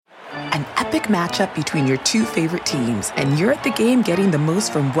An epic matchup between your two favorite teams, and you're at the game getting the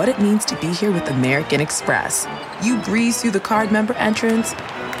most from what it means to be here with American Express. You breeze through the card member entrance,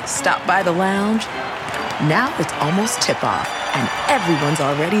 stop by the lounge. Now it's almost tip-off, and everyone's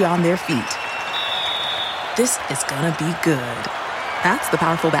already on their feet. This is gonna be good. That's the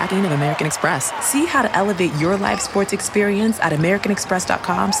powerful backing of American Express. See how to elevate your live sports experience at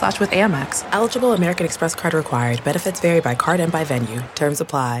americanexpress.com/withAmex. Eligible American Express card required. Benefits vary by card and by venue. Terms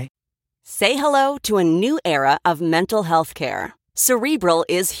apply. Say hello to a new era of mental health care. Cerebral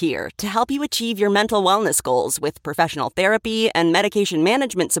is here to help you achieve your mental wellness goals with professional therapy and medication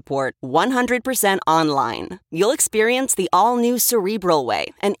management support 100% online. You'll experience the all-new Cerebral Way,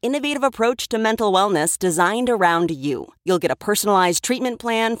 an innovative approach to mental wellness designed around you. You'll get a personalized treatment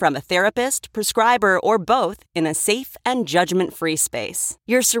plan from a therapist, prescriber, or both in a safe and judgment-free space.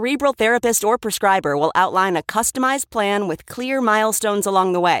 Your Cerebral therapist or prescriber will outline a customized plan with clear milestones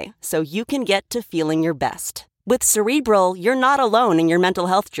along the way, so you can get to feeling your best. With Cerebral, you're not alone in your mental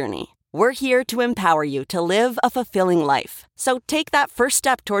health journey. We're here to empower you to live a fulfilling life. So take that first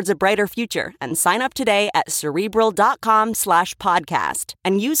step towards a brighter future and sign up today at Cerebral.com/podcast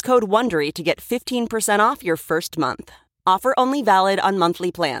and use code WONDERY to get 15% off your first month. Offer only valid on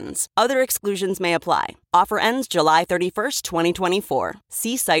monthly plans. Other exclusions may apply. Offer ends July 31st, 2024.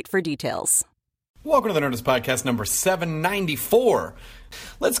 See site for details. Welcome to the Nerdist Podcast number 794.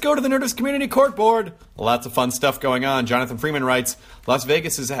 Let's go to the Nerdist Community Court Board. Lots of fun stuff going on. Jonathan Freeman writes, Las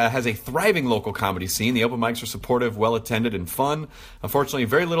Vegas has a thriving local comedy scene. The open mics are supportive, well-attended, and fun. Unfortunately,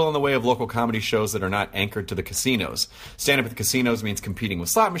 very little in the way of local comedy shows that are not anchored to the casinos. Stand-up at the casinos means competing with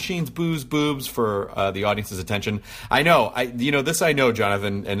slot machines, booze, boobs for the audience's attention. I know, this I know,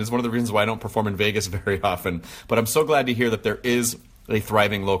 Jonathan, and is one of the reasons why I don't perform in Vegas very often. But I'm so glad to hear that there is a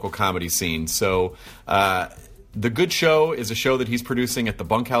thriving local comedy scene. So, The Good Show is a show that he's producing at the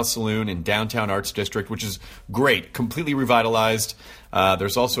Bunkhouse Saloon in downtown Arts District, which is great, completely revitalized.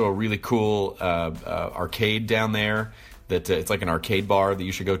 There's also a really cool arcade down there that it's like an arcade bar that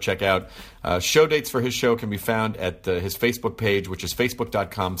you should go check out. Show dates for his show can be found at his Facebook page, which is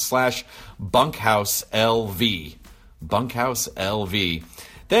facebook.com/bunkhouselv. BunkhouseLV.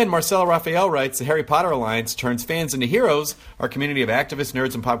 Then Marcelo Raphael writes, the Harry Potter Alliance turns fans into heroes. Our community of activists,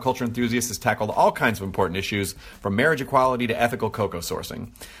 nerds, and pop culture enthusiasts has tackled all kinds of important issues, from marriage equality to ethical cocoa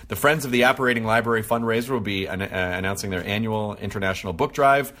sourcing. The Friends of the Operating Library fundraiser will be announcing their annual international book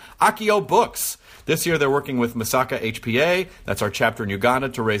drive, Akio Books. This year they're working with Masaka HPA, that's our chapter in Uganda,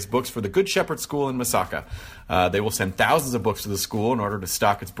 to raise books for the Good Shepherd School in Masaka. They will send thousands of books to the school in order to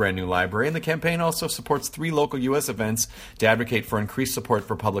stock its brand new library, and the campaign also supports 3 local U.S. events to advocate for increased support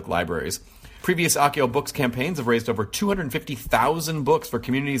for public libraries. Previous Akio Books campaigns have raised over 250,000 books for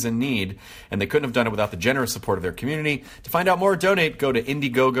communities in need, and they couldn't have done it without the generous support of their community. To find out more or donate, go to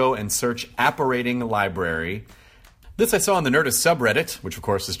Indiegogo and search Apparating Library. This I saw on the Nerdist subreddit, which of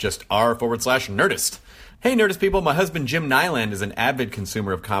course is just r/Nerdist. Hey, Nerdist people, my husband Jim Nyland is an avid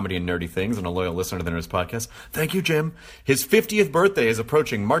consumer of comedy and nerdy things and a loyal listener to the Nerdist Podcast. Thank you, Jim. His 50th birthday is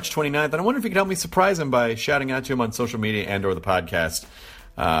approaching March 29th, and I wonder if you could help me surprise him by shouting out to him on social media and or the podcast.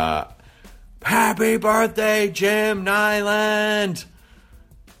 Happy birthday, Jim Nyland!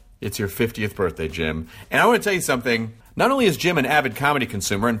 It's your 50th birthday, Jim. And I want to tell you something. Not only is Jim an avid comedy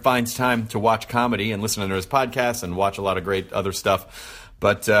consumer and finds time to watch comedy and listen to Nerdist podcasts and watch a lot of great other stuff,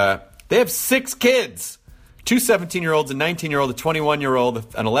 but they have 6 kids. 2 17-year-olds, a 19-year-old, a 21-year-old,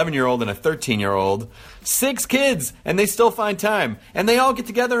 an 11-year-old, and a 13-year-old. 6 kids, and they still find time. And they all get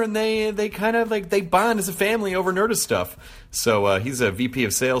together, and they kind of, they bond as a family over Nerdist stuff. So he's a VP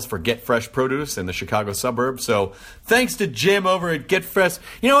of sales for Get Fresh Produce in the Chicago suburbs. So thanks to Jim over at Get Fresh.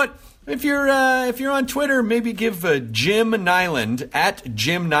 You know what? If you're on Twitter, maybe give Jim Nyland, at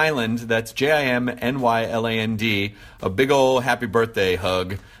Jim Nyland, that's JIMNYLAND, a big ol' happy birthday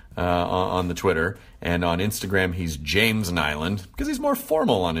hug on the Twitter. And on Instagram, he's James Nyland, because he's more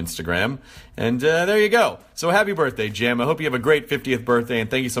formal on Instagram. And there you go. So happy birthday, Jim. I hope you have a great 50th birthday, and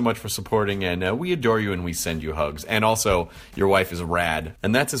thank you so much for supporting. And we adore you, and we send you hugs. And also, your wife is rad.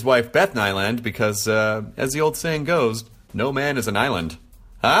 And that's his wife, Beth Nyland, because as the old saying goes, no man is an island.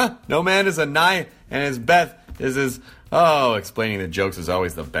 Huh? No man is a and his Beth is his... Oh, explaining the jokes is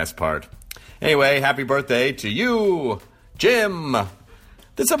always the best part. Anyway, happy birthday to you, Jim.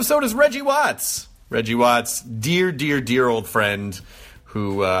 This episode is Reggie Watts. Reggie Watts, dear, dear, dear old friend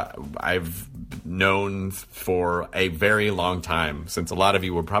who I've known for a very long time, since a lot of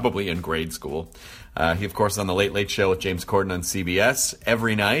you were probably in grade school. He, of course, is on The Late Late Show with James Corden on CBS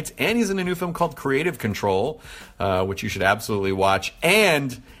every night, and he's in a new film called Creative Control, which you should absolutely watch,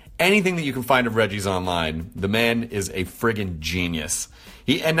 and anything that you can find of Reggie's online. The man is a friggin' genius.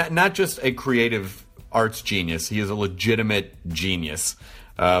 not just a creative arts genius. He is a legitimate genius.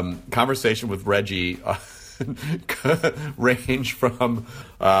 Conversation with Reggie range from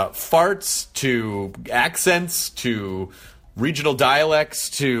farts to accents to regional dialects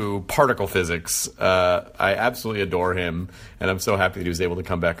to particle physics. I absolutely adore him, and I'm so happy that he was able to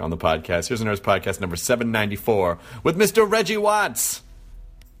come back on the podcast. Here's Nerds Podcast number 794 with Mr. Reggie Watts.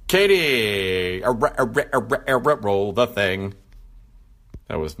 Katie, roll the thing.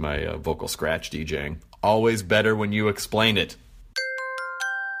 That was my vocal scratch DJing. Always better when you explain it.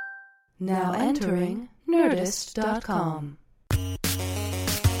 Now entering Nerdist.com.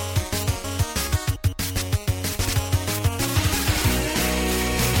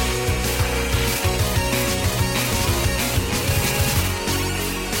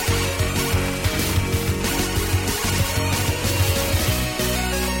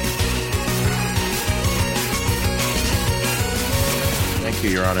 Thank you,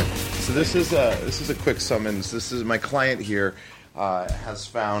 Your Honor. So this is a quick summons. This is my client here has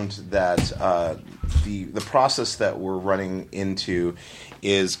found that the process that we're running into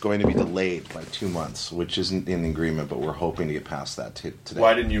is going to be delayed by 2 months, which isn't in agreement, but we're hoping to get past that today.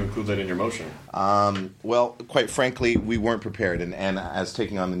 Why didn't you include that in your motion? Well, quite frankly, we weren't prepared, and as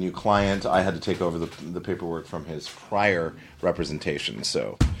taking on the new client, I had to take over the paperwork from his prior representation,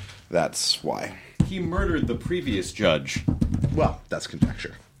 so that's why. He murdered the previous judge. Well, that's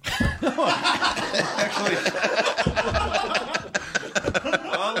conjecture. Actually,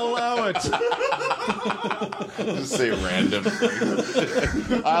 I'll allow it. Just say random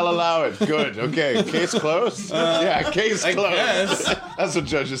things. I'll allow it. Good. Okay. Case closed? Case closed. I guess. That's what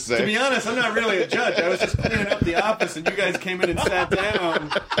judges say. To be honest, I'm not really a judge. I was just cleaning up the office, and you guys came in and sat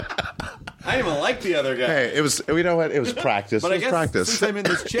down. I didn't even like the other guy. Hey, it was. You know what? It was practice. But it was practice. Since I'm in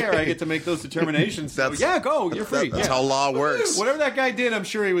this chair, I get to make those determinations. Go, you're free. That's how law works. Whatever that guy did, I'm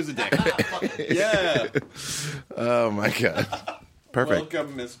sure he was a dick. Yeah. Oh my God. Perfect.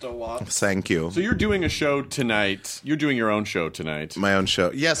 Welcome, Mr. Watts. Thank you. So you're doing a show tonight. You're doing your own show tonight. My own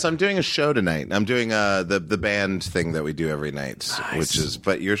show. Yes, I'm doing a show tonight. I'm doing the band thing that we do every night, which is.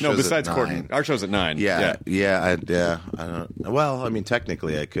 But your show's besides at 9. Courtney, our show's at 9. Yeah. I don't. Well, I mean,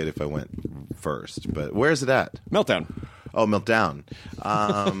 technically, I could if I went first. But where's it at? Meltdown. Oh, Meltdown.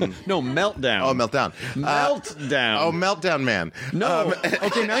 No, Meltdown. Oh, Meltdown. Meltdown. Meltdown Man. No.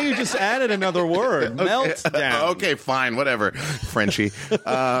 Okay, now you just added another word. Meltdown. Okay, fine, whatever. Frenchie.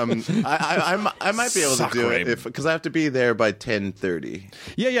 I might be able to do it because I have to be there by 10:30.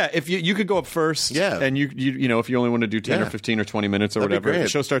 Yeah. If you could go up first. Yeah. And you know if you only want to do 10 or 15 or 20 minutes or That'd be whatever. great. The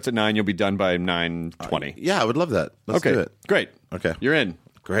show starts at 9. You'll be done by 9:20. Yeah, I would love that. Let's okay. do it. Great. Okay. You're in.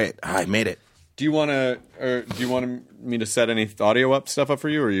 Great. I made it. Do you want me to set any audio stuff up for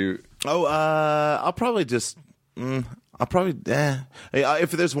you, or you? Oh, I'll probably just. If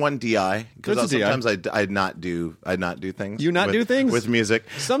there's one DI, because sometimes I not do things. You not do things with music.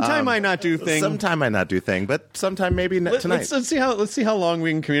 Sometime I not do things. Sometime I not do thing, but sometime maybe tonight. Let's see how long we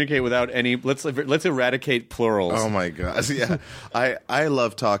can communicate without any. Let's eradicate plurals. Oh my gosh! Yeah, I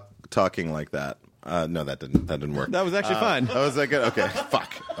love talking like that. No, that didn't work. That was actually fun. That was that good? Okay,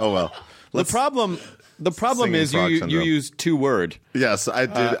 fuck. Oh well. The problem is you use 2 word. Yes, I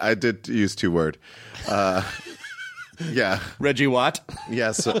did. I did use 2 word. Yeah. Reggie Watt.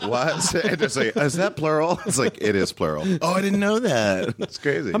 Yes. What? And it's like, is that plural? It's like, it is plural. Oh, I didn't know that. That's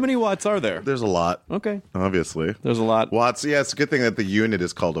crazy. How many watts are there? There's a lot. Okay. Obviously. There's a lot. Watts. Yeah, it's a good thing that the unit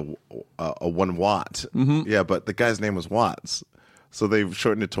is called a 1 watt. Mm-hmm. Yeah, but the guy's name was Watts. So they've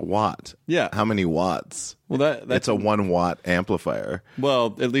shortened it to watt. Yeah. How many watts? Well, that's a 1 watt amplifier.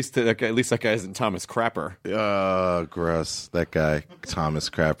 Well, at least that guy isn't Thomas Crapper. Gross. That guy, Thomas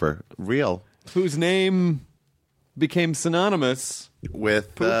Crapper. Real. Whose name became synonymous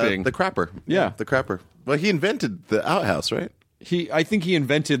with pooping. The crapper. Yeah. The crapper. Well, he invented the outhouse, right? I think he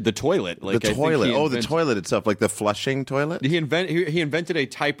invented the toilet. The toilet. The toilet itself, like the flushing toilet? He invented a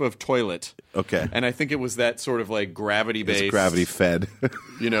type of toilet. Okay. And I think it was that sort of like gravity-based. It's gravity-fed.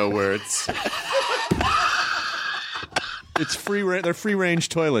 Where it's... It's they're free-range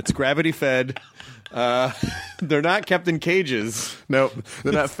toilets, gravity-fed. They're not kept in cages. No,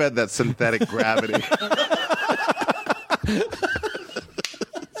 they're not fed that synthetic gravity.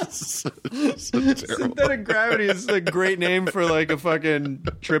 so terrible. Synthetic Gravity is a great name for like a fucking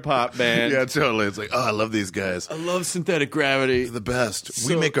trip hop band. Yeah, totally. It's like, oh, I love these guys. I love Synthetic Gravity. They're the best.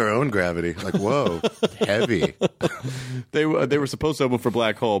 We make our own gravity. Like, whoa, heavy. They were supposed to open for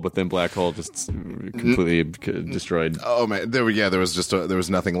Black Hole, but then Black Hole just completely destroyed. Oh man, there was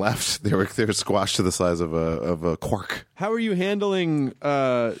nothing left. They were squashed to the size of a quark. How are you handling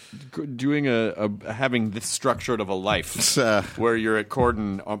doing having this structured of a life where you're at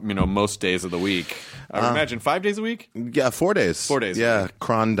Corden, most days of the week? I would imagine 5 days a week. Yeah, 4 days. 4 days. Yeah,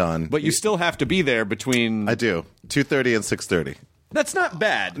 Crondon. But you still have to be there between. I do 2:30 and 6:30. That's not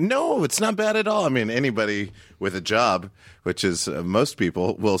bad. No, it's not bad at all. I mean, anybody with a job, which is most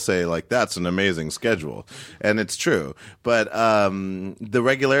people, will say, like, that's an amazing schedule. And it's true. But the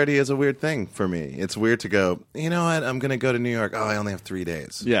regularity is a weird thing for me. It's weird to go, you know what, I'm going to go to New York. Oh, I only have 3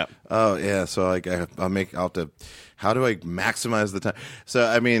 days. Yeah. Oh, yeah. So I'll have to, how do I maximize the time? So,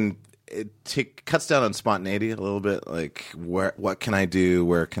 I mean, it cuts down on spontaneity a little bit. Like, what can I do?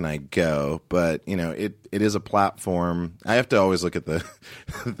 Where can I go? But it is a platform. I have to always look at the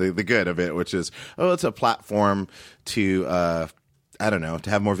the good of it, which is, it's a platform to I don't know, to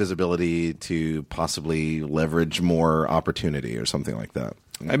have more visibility, to possibly leverage more opportunity or something like that.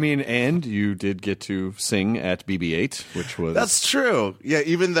 I mean, and you did get to sing at BB-8, which was... That's true. Yeah,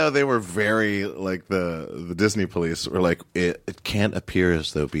 even though they were very, like, the Disney police were like, it can't appear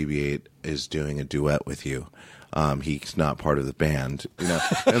as though BB-8 is doing a duet with you. He's not part of the band, And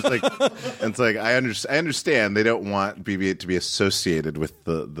it's like I understand they don't want BB-8 to be associated with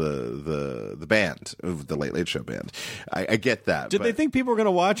the band, the Late Late Show band. I get that. Did they think people were going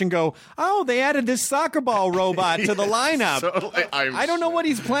to watch and go, oh, they added this soccer ball robot to the lineup? I don't know what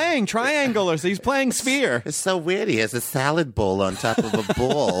he's playing, triangle, or so he's playing sphere. It's so weird. He has a salad bowl on top of a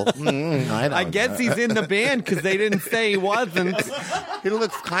bowl. I guess he's in the band because they didn't say he wasn't. He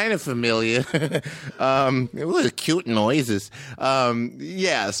looks kind of familiar. Cute noises.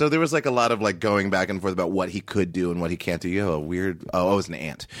 So there was like a lot of like going back and forth about what he could do and what he can't do. You have a weird. Oh, it was an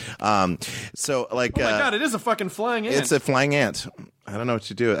ant. So like. Oh my god! It is a fucking flying ant. It's a flying ant. I don't know what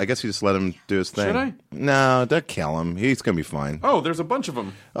you do. I guess you just let him do his thing. Should I? No, don't kill him. He's gonna be fine. Oh, there's a bunch of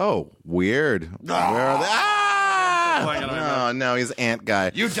them. Oh, weird. Where are they? No, he's ant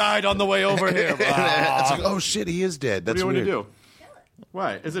guy. You died on the way over here. It's like, oh shit, he is dead. That's what do you weird. want to do?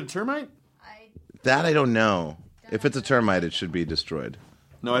 Why? Is it a termite? That I don't know. If it's a termite, it should be destroyed.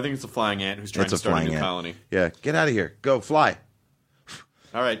 No, I think it's a flying ant who's trying to start a new colony. Yeah, get out of here. Go, fly.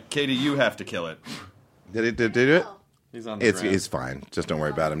 All right, Katie, you have to kill it. Did it? He's on the ground. He's fine. Just don't worry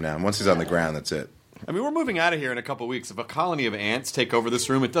about him now. Once he's on the ground, that's it. I mean, we're moving out of here in a couple of weeks. If a colony of ants take over this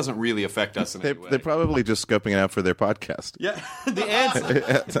room, it doesn't really affect us in any way. They're probably just scoping it out for their podcast. Yeah, the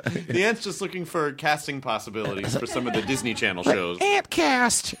ants just looking for casting possibilities for some of the Disney Channel shows. Ant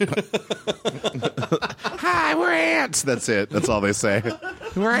cast. Hi, we're ants. That's it. That's all they say.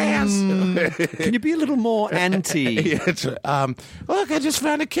 We're ants. Can you be a little more anti? Look, I just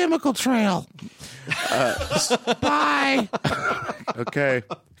found a chemical trail. Bye. Okay.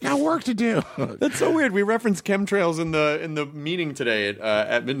 Got work to do. That's so weird. We referenced chemtrails in the meeting today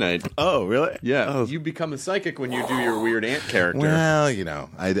at midnight. Oh, really? Yeah. Oh. You become a psychic when you do your weird ant character. Well,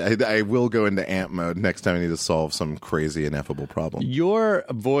 I will go into ant mode next time I need to solve some crazy ineffable problem. Your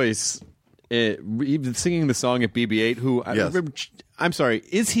voice, even singing the song at BB-8, who... Yes. I'm sorry,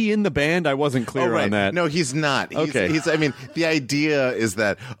 is he in the band? I wasn't clear on that. No, he's not. Okay. I mean, the idea is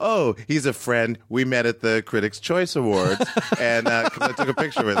that, he's a friend. We met at the Critics' Choice Awards, and 'cause I took a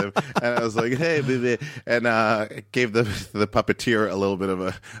picture with him, and I was like, hey, baby, and gave the puppeteer a little bit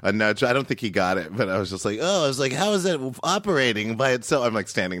of a nudge. I don't think he got it, but I was just like, how is it operating by itself? I'm like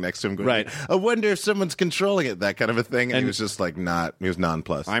standing next to him going, right. I wonder if someone's controlling it, that kind of a thing. And he was just like he was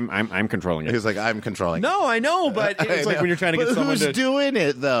nonplussed. I'm controlling it. He was like, I'm controlling it. No, I know, but it's like when you're trying to get someone to... doing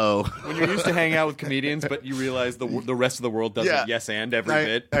it though. When you're used to hanging out with comedians, but you realize the rest of the world doesn't yes and every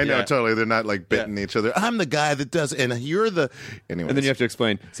bit. I know, totally. They're not like biting each other. I'm the guy that does, and you're the. Anyways. And then you have to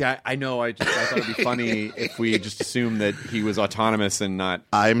explain. See, I know. I thought it'd be funny if we just assumed that he was autonomous and not.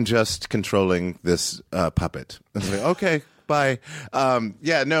 I'm just controlling this puppet. Like, okay. Bye. So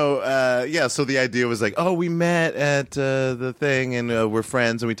the idea was like, we met at the thing, and we're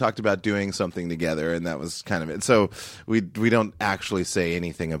friends, and we talked about doing something together, and that was kind of it. So we don't actually say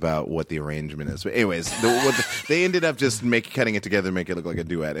anything about what the arrangement is. But anyways, they ended up just cutting it together, make it look like a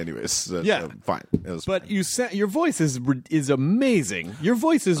duet. Anyways, so fine. It was but fine. Your voice is amazing. Your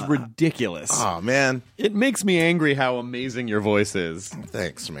voice is ridiculous. Oh man, it makes me angry how amazing your voice is.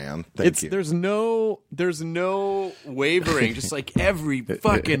 Thanks, man. Thank you. There's no wavering. Just like every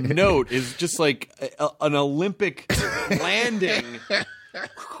fucking note is just like an Olympic landing.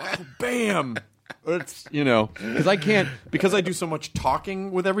 bam. It's because I do so much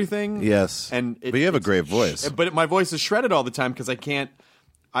talking with everything. Yes, but you have a great voice. But my voice is shredded all the time because I can't.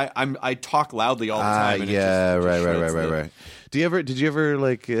 I talk loudly all the time. Right. Did you ever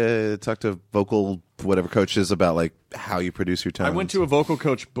like talk to vocal whatever coaches about like how you produce your tones? I went to a vocal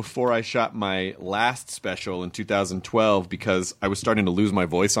coach before I shot my last special in 2012 because I was starting to lose my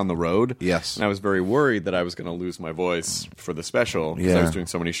voice on the road. Yes, and I was very worried that I was going to lose my voice for the special because I was doing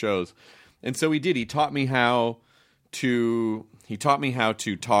so many shows. And so he did. He taught me how to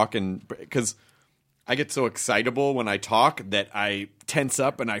talk, and because I get so excitable when I talk that I tense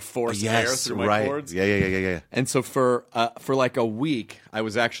up and I force air through my cords. Yeah. And so for like a week, I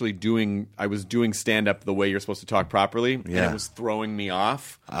was doing stand up the way you're supposed to talk properly, and it was throwing me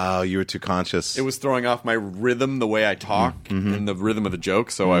off. Oh, you were too conscious. It was throwing off my rhythm, the way I talk, and the rhythm of the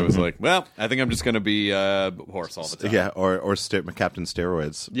joke. So I was like, well, I think I'm just going to be hoarse all the time. Yeah, or Captain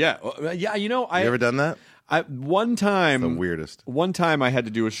Steroids. Yeah. You ever done that? One time, the weirdest. One time I had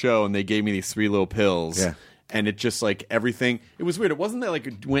to do a show and they gave me these 3 little pills. Yeah. And it just like everything. It was weird. It wasn't that like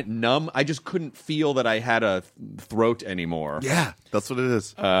it went numb. I just couldn't feel that I had a throat anymore. Yeah, that's what it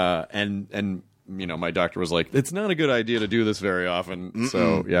is. And my doctor was like, "It's not a good idea to do this very often." Mm-mm.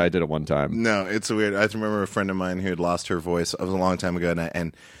 So yeah, I did it one time. No, it's weird. I remember a friend of mine who had lost her voice. It was a long time ago,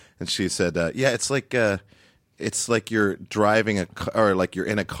 and she said, it's like you're driving a car, or like you're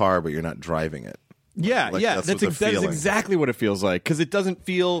in a car, but you're not driving it. Yeah, that's exactly what it feels like because it doesn't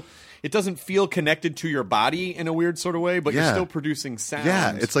feel connected to your body in a weird sort of way, but you're still producing sounds.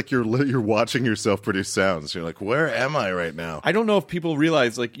 Yeah, it's like you're watching yourself produce sounds. You're like, where am I right now? I don't know if people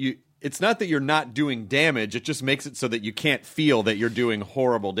realize it's not that you're not doing damage. It just makes it so that you can't feel that you're doing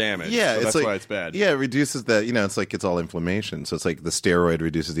horrible damage. Yeah, so that's why it's bad. Yeah, it reduces that. It's like it's all inflammation. So it's like the steroid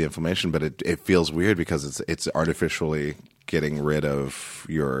reduces the inflammation, but it feels weird because it's artificially getting rid of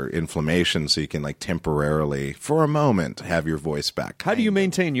your inflammation, so you can like temporarily, for a moment, have your voice back. How do you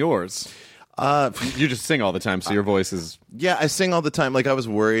maintain yours? You just sing all the time, so your voice is. Yeah, I sing all the time. Like I was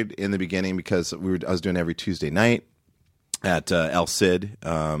worried in the beginning because I was doing every Tuesday night at El Cid,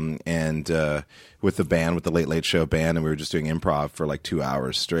 and with the band, with the Late Late Show band, and we were just doing improv for like 2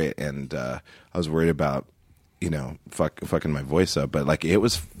 hours straight, and I was worried about fucking my voice up, but like it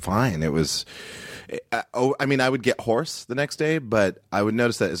was fine. It was. I would get hoarse the next day, but I would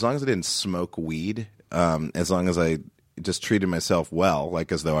notice that as long as I didn't smoke weed, as long as I just treated myself well,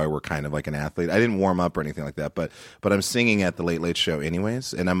 like as though I were kind of like an athlete. I didn't warm up or anything like that, but I'm singing at the Late Late Show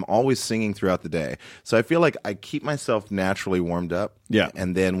anyways, and I'm always singing throughout the day. So I feel like I keep myself naturally warmed up. Yeah.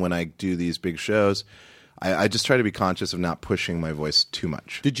 And then when I do these big shows, I just try to be conscious of not pushing my voice too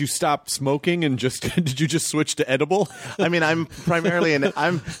much. Did you stop smoking and did you just switch to edible? I mean, I'm primarily an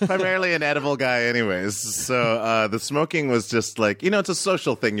edible guy, anyways. So the smoking was just like it's a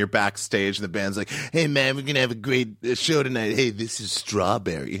social thing. You're backstage, and the band's like, "Hey man, we're gonna have a great show tonight. Hey, this is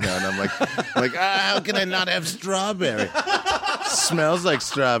strawberry," and I'm like, how can I not have strawberry? Smells like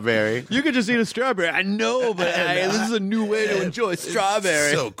strawberry. You could just eat a strawberry. I know, but this is a new way to enjoy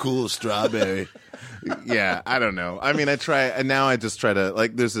strawberry. It's so cool, strawberry. Yeah, I don't know. I mean, I try, and now I just try to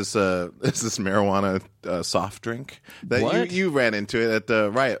like. There's this marijuana soft drink that you ran into it at the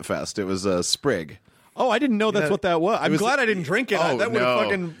Riot Fest. It was a Sprig. Oh, I didn't know that's what that was. I'm glad I didn't drink it. Oh,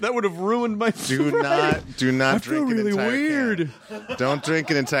 that would have ruined my. Do not drink an entire weird. Can. Don't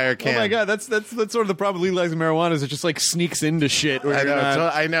drink an entire can. Oh my god, that's sort of the problem with legalizing marijuana is it just like sneaks into shit.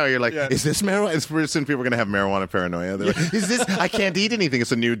 I know. You're like, is this marijuana? It's pretty soon people are gonna have marijuana paranoia. They're like, is this? I can't eat anything.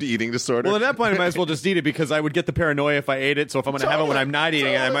 It's a new eating disorder. Well, at that point, I might as well just eat it because I would get the paranoia if I ate it. So if I'm gonna have it when I'm not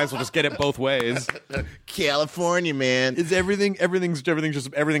eating it, I might as well just get it both ways. California, man, is everything is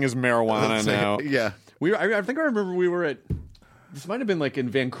marijuana now? Yeah. I think I remember we were at. This might have been like in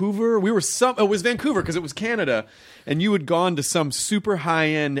Vancouver. It was Vancouver because it was Canada, and you had gone to some super high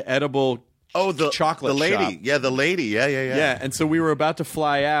end edible. Chocolate lady. shop. Yeah, the lady. Yeah. Yeah, and so we were about to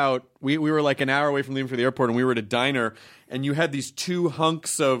fly out. We were like an hour away from leaving for the airport, and we were at a diner, and you had these 2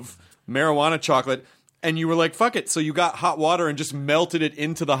 hunks of marijuana chocolate. And you were like, fuck it. So you got hot water and just melted it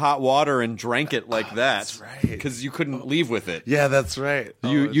into the hot water and drank it like that. That's right. Because you couldn't leave with it. Yeah, that's right.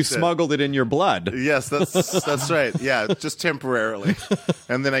 You smuggled it in your blood. Yes, that's right. Yeah, just temporarily.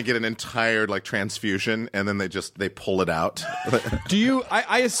 And then I get an entire like transfusion, and then they pull it out. Do you?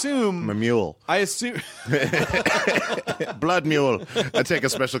 I assume. I'm a mule. I assume. Blood mule. I take a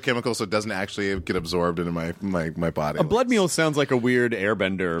special chemical so it doesn't actually get absorbed into my body. A blood mule sounds like a weird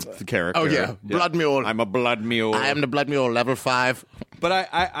Airbender character. Oh yeah, blood mule. I'm a blood mule. I am the blood mule, level 5. But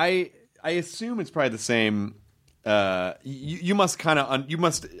I assume it's probably the same. You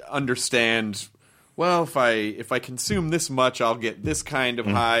must understand. well, if I consume this much, I'll get this kind of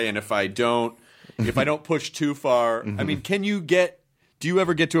high, and if I don't push too far, I mean, do you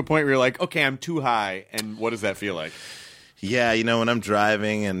ever get to a point where you're like, okay, I'm too high, and what does that feel like? Yeah, when I'm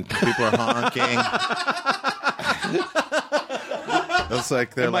driving and people are honking. It's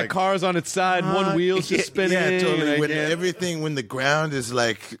like they're and my like, car's on its side, one wheel's just spinning. Yeah, totally. When the ground is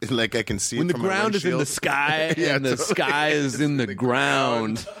like I can see when it the from ground is in the sky and the sky is in the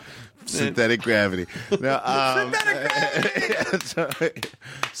ground. Synthetic gravity. No,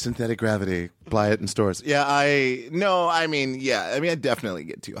 synthetic gravity. Buy it in stores. Yeah, I definitely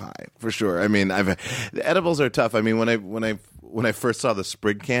get too high for sure. I mean, the edibles are tough. I mean, when I first saw the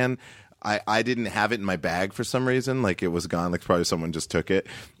Sprig can, I didn't have it in my bag for some reason. Like, it was gone. Like, probably someone just took it.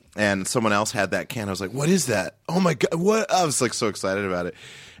 And someone else had that can. I was like, what is that? Oh, my God. What? I was, like, so excited about it.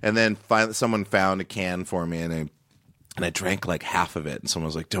 And then finally someone found a can for me, and I drank like half of it, and someone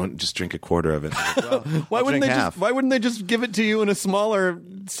was like, "Don't just drink a quarter of it." I was like, well, why wouldn't they just give it to you in a smaller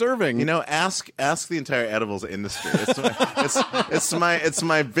serving? Ask the entire edibles industry. It's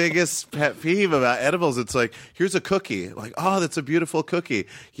my biggest pet peeve about edibles. It's like, here's a cookie, like, oh, that's a beautiful cookie.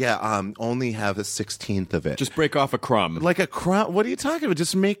 Yeah, only have a 16th of it. Just break off a crumb. Like a crumb? What are you talking about?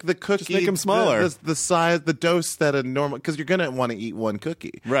 Just make the cookie. Just make them smaller. The size, the dose that a normal, because you're gonna want to eat one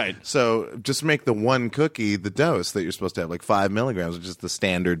cookie, right? So just make the one cookie the dose that you're supposed to have, like 5 milligrams, which is the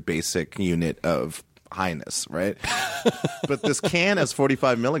standard basic unit of highness, right? But this can has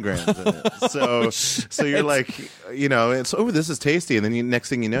 45 milligrams in it. So you're like, it's, oh, this is tasty. And then next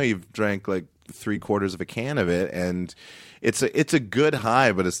thing you know, you've drank like 3/4 of a can of it. And it's a good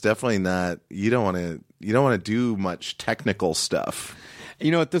high, but it's definitely not, you don't want to do much technical stuff.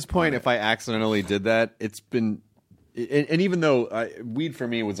 At this point, if I accidentally did that, it's been, and even though weed for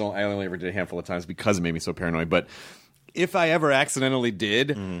me I only ever did a handful of times because it made me so paranoid, but if I ever accidentally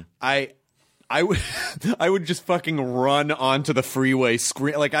did, I would just fucking run onto the freeway,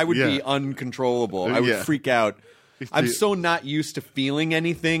 scream, like I would be uncontrollable. I would freak out. I'm so not used to feeling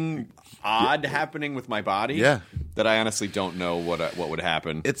anything odd happening with my body that I honestly don't know what would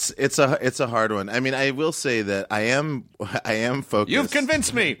happen. It's a hard one. I mean, I will say that I am focused. You've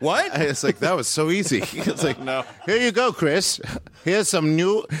convinced me. What? It's like, that was so easy. It's like, no. Here you go, Chris. Here's some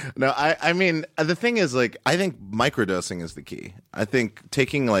new. No, I mean, the thing is, like, I think microdosing is the key. I think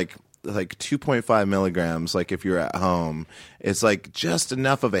taking like 2.5 milligrams, like if you're at home, it's like just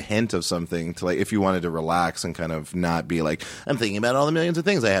enough of a hint of something to, like, if you wanted to relax and kind of not be like, I'm thinking about all the millions of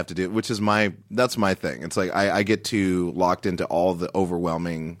things I have to do, which is that's my thing. It's like I get too locked into all the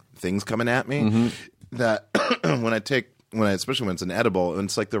overwhelming things coming at me that especially when it's an edible and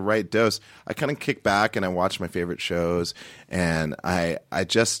it's like the right dose, I kind of kick back and I watch my favorite shows, and I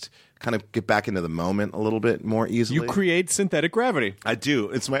just kind of get back into the moment a little bit more easily. You create synthetic gravity. I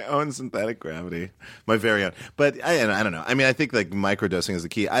do. It's my own synthetic gravity, my very own. But I don't know. I mean, I think like microdosing is the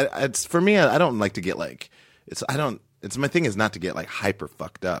key. It's for me. I don't like to get like It's my thing is not to get like hyper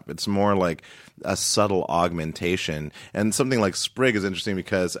fucked up. It's more like a subtle augmentation. And something like Sprig is interesting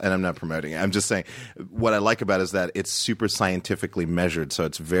because, and I'm not promoting it, I'm just saying what I like about it is that it's super scientifically measured. So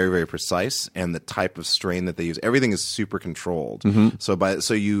it's very, very precise. And the type of strain that they use, everything is super controlled.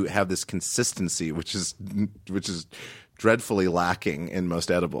 So you have this consistency, which is dreadfully lacking in most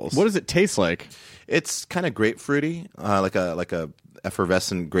edibles. What does it taste like? It's kind of grapefruity, like a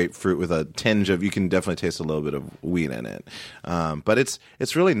effervescent grapefruit with a tinge of, you can definitely taste a little bit of weed in it. But it's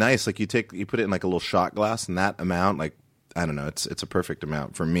really nice. Like you put it in like a little shot glass, and that amount, like, I don't know, it's a perfect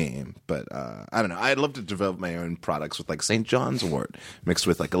amount for me. But I don't know. I'd love to develop my own products with like St. John's wort mixed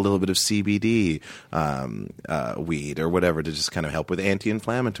with like a little bit of CBD weed or whatever to just kind of help with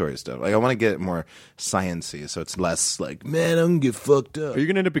anti-inflammatory stuff. Like I want to get it more sciencey, so it's less like, man, I'm gonna get fucked up. Are you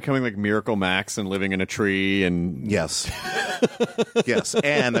gonna end up becoming like Miracle Max and living in a tree? And yes, yes,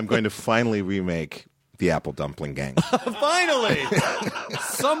 and I'm going to finally remake the Apple Dumpling Gang. Finally,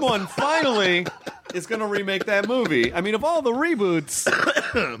 someone finally is going to remake that movie. I mean, of all the reboots,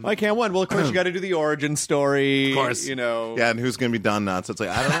 I can't win. Well, of course, you got to do the origin story. Of course, Yeah, and who's going to be Don Knotts? It's like,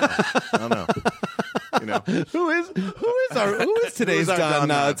 I don't know. Who is today's Don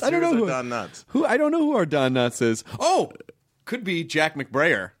Knotts? I don't know who Don Knotts. I don't know who our Don Knotts is. Oh, could be Jack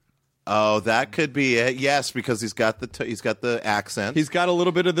McBrayer. Oh, that could be it. Yes, because he's got the accent. He's got a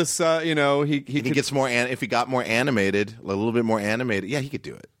little bit of this. He gets more. If he got more animated, a little bit more animated, yeah, he could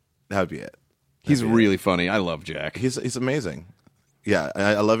do it. That would be it. He's really funny. I love Jack. He's amazing. Yeah,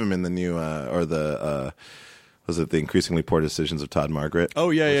 I love him in the new was it the Increasingly Poor Decisions of Todd Margaret? Oh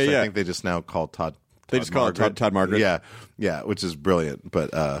yeah. I think they just now call Todd. They just call it Todd Margaret. Yeah, which is brilliant.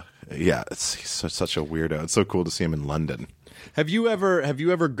 But he's such a weirdo. It's so cool to see him in London. Have you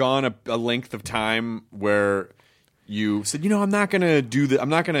ever gone a length of time where you said, I'm not gonna I'm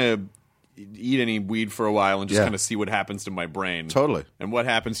not gonna eat any weed for a while and just kind of see what happens to my brain? Totally. And what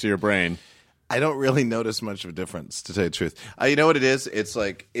happens to your brain? I don't really notice much of a difference, to tell you the truth. You know what it is? It's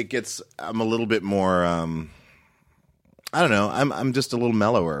like I'm a little bit more. I don't know. I'm just a little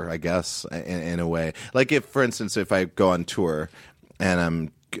mellower, I guess, in a way. Like for instance, if I go on tour and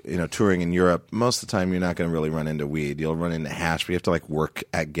I'm touring in Europe, most of the time you're not going to really run into weed. You'll run into hash, but you have to like work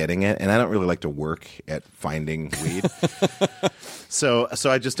at getting it. And I don't really like to work at finding weed. So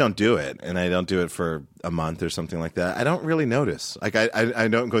I just don't do it, and I don't do it for a month or something like that. I don't really notice. Like I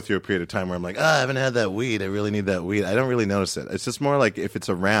don't go through a period of time where I'm like, I haven't had that weed. I really need that weed. I don't really notice it. It's just more like if it's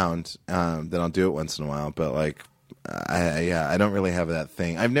around, then I'll do it once in a while. But like, I don't really have that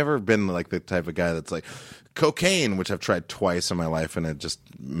thing. I've never been like the type of guy that's like cocaine, which I've tried twice in my life, and it just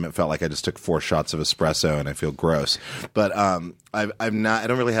felt like I just took 4 shots of espresso and I feel gross. But I'm not. I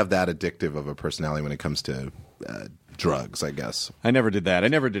don't really have that addictive of a personality when it comes to drugs, I guess. I never did that. I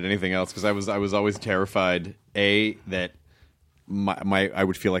never did anything else because I was always terrified. That I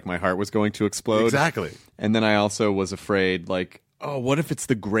would feel like my heart was going to explode. Exactly. And then I also was afraid, like, oh, what if it's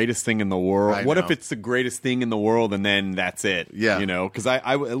the greatest thing in the world? What if it's the greatest thing in the world and then that's it? Yeah. Because I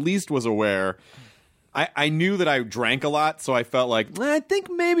at least was aware. I knew that I drank a lot, so I felt like I think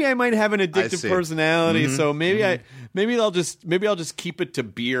maybe I might have an addictive personality. Mm-hmm. So maybe I'll just keep it to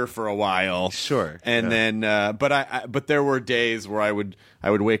beer for a while. Sure. And then, but there were days where I would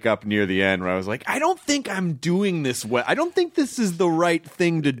wake up near the end where I was like, I don't think I'm doing this well. I don't think this is the right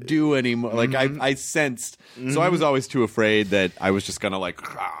thing to do anymore. Like I sensed. So I was always too afraid that I was just gonna like.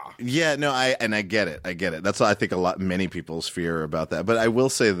 Yeah, no, I get it. I get it. That's I think many people's fear about that. But I will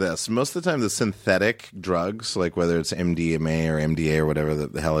say this: most of the time, the synthetic drugs, like whether it's MDMA or MDA or whatever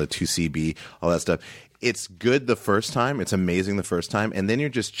the hell, 2CB, all that stuff. It's good the first time. It's amazing the first time. And then you're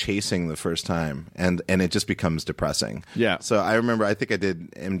just chasing the first time. And it just becomes depressing. Yeah. So I remember, I think I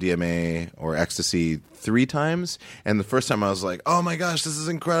did MDMA or ecstasy 3 times. And the first time I was like, oh my gosh, this is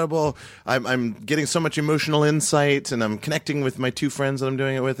incredible. I'm getting so much emotional insight and I'm connecting with my 2 friends that I'm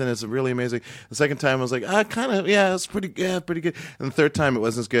doing it with. And it's really amazing. The second time I was like, it's pretty good. And the third time it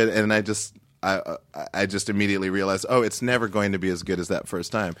wasn't as good. And I just immediately realized, it's never going to be as good as that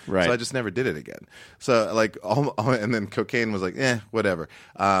first time. Right. So I just never did it again. So like, and then cocaine was like, whatever.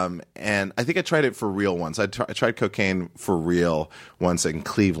 And I think I tried it for real once. I tried cocaine for real once in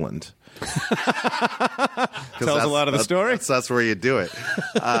Cleveland. Tells a lot of the story. That's where you do it.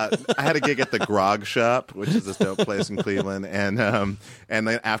 I had a gig at the Grog Shop, which is this dope place in Cleveland, and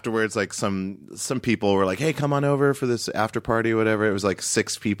then afterwards, like some people were like, "Hey, come on over for this after party or whatever." It was like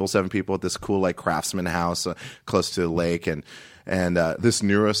 7 people at this cool like craftsman house close to the lake, and this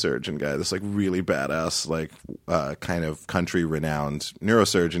neurosurgeon guy, this like really badass, like kind of country renowned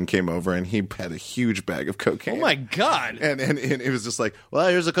neurosurgeon came over and he had a huge bag of cocaine. Oh my God. And it was just like, well,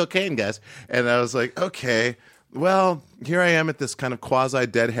 here's the cocaine, guys. And I was like, okay, well, here I am at this kind of quasi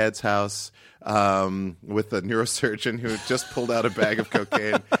deadhead's house with a neurosurgeon who just pulled out a bag of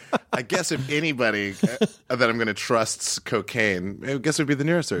cocaine. I guess if anybody that I'm going to trust's cocaine, I guess it would be the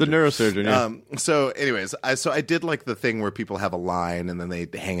neurosurgeon. The neurosurgeon, yeah. So anyways, I did like the thing where people have a line and then they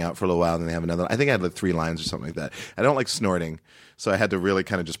hang out for a little while and then they have another. I think I had like 3 lines or something like that. I don't like snorting, so I had to really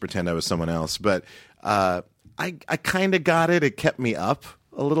kind of just pretend I was someone else. But I kind of got it. It kept me up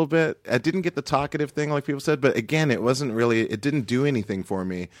a little bit. I didn't get the talkative thing like people said, but again, it didn't do anything for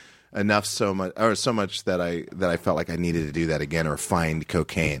me enough so much that I felt like I needed to do that again or find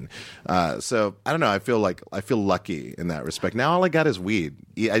cocaine. So I don't know. I feel lucky in that respect. Now all I got is weed.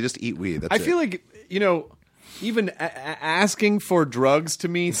 I just eat weed. That's I feel like even asking for drugs to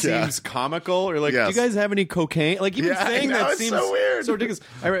me seems comical. Or like, do you guys have any cocaine? Like even saying that seems so weird, so ridiculous.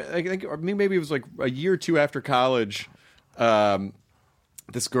 I think maybe it was like a year or 2 after college.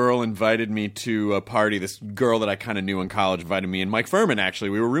 This girl invited me to a party. This girl that I kind of knew in college invited me and Mike Furman, actually.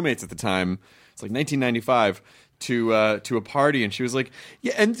 We were roommates at the time. It's like 1995. To a party, and she was like,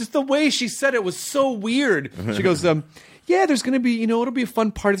 yeah, and just the way she said it was so weird. She goes, yeah, there's gonna be, it'll be a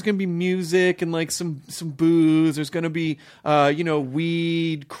fun party. There's gonna be music and like some booze. There's gonna be,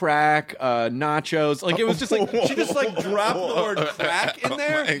 weed, crack, nachos. Like it was just like she just like dropped the word crack in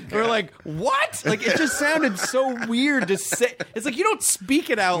there. And we're like, what? Like it just sounded so weird to say. It's like you don't speak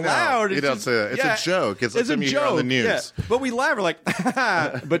it out loud. You don't say it. It's a joke. It's like something you hear on the news. Yeah. But we laugh. We're like,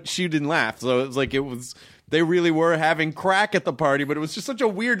 but she didn't laugh. So it was like they really were having crack at the party, but it was just such a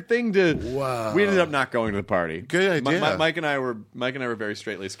weird thing to. Wow. We ended up not going to the party. Good idea. Mike and I were very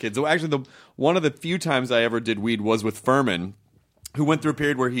straight laced kids. So actually, one of the few times I ever did weed was with Furman, who went through a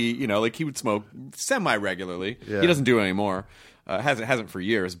period where he, like he would smoke semi-regularly. Yeah. He doesn't do it anymore. Hasn't for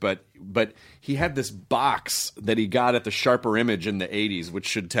years, but he had this box that he got at the Sharper Image in the 80s, which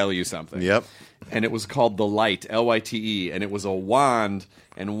should tell you something. Yep. And it was called the Light, Lyte, and it was a wand,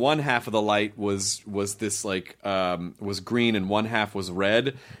 and one half of the light was this was green and one half was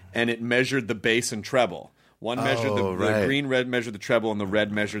red, and it measured the bass and treble. One measured the green, red measured the treble, and the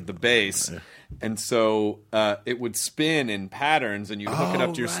red measured the bass. And so it would spin in patterns, and you hook it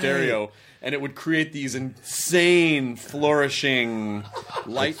up to your stereo, and it would create these insane, flourishing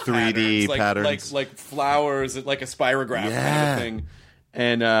light 3D patterns. like flowers, like a spirograph kind of thing.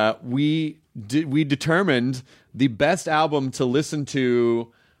 And we determined the best album to listen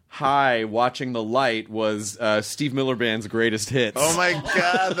to high watching the light was Steve Miller Band's Greatest Hits. Oh my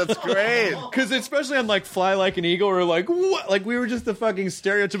God, that's great. Because especially on like Fly Like an Eagle, or like what? Like we were just the fucking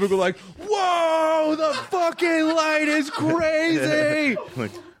stereotypical like, whoa, the fucking light is crazy.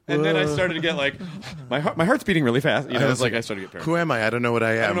 And then I started to get like my heart's beating really fast. You know, it's like I started to get paranoid. Who am I? I don't know what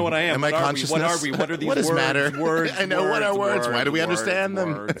I am. I don't know what I am. Am I consciousness? What are we? What are these what does words? matter? Words. I know what are words. Why do we understand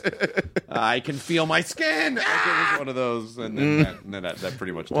them? Words. I can feel my skin. Like it was one of those, and then that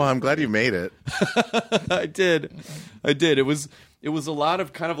pretty much. Well, I'm glad you made it. I did. It was a lot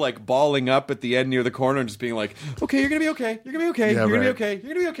of kind of like balling up at the end near the corner and just being like, okay, you're gonna be okay. You're gonna be okay. Yeah, you're gonna be right. okay.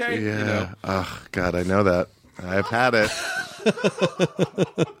 You're gonna be okay. Yeah. You know? Oh God, I know that. I've had it.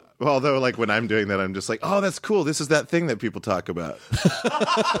 Well, although, like, when I'm doing that, I'm just like, oh, that's cool. This is that thing that people talk about.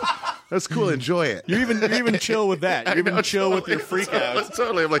 That's cool. Enjoy it. You're even chill with that. You're even chill with your freak outs.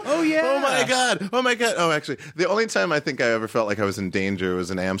 Totally. I'm like, oh, yeah. Oh, my God. Oh, my God. Oh, actually, the only time I think I ever felt like I was in danger was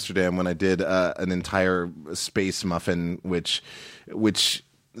in Amsterdam when I did an entire space muffin, which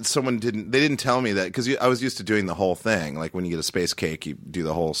someone didn't tell me that, because I was used to doing the whole thing. Like, when you get a space cake, you do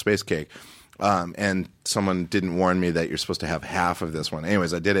the whole space cake. And someone didn't warn me that you're supposed to have half of this one.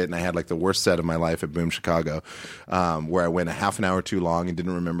 Anyways, I did it, and I had like the worst set of my life at Boom Chicago, where I went a half an hour too long and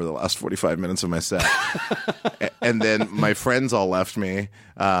didn't remember the last 45 minutes of my set. And then my friends all left me,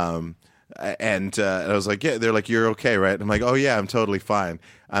 and I was like, yeah, they're like, you're okay, right? I'm like, oh yeah, I'm totally fine.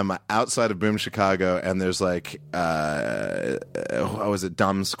 I'm outside of Boom Chicago, and there's like, what was it,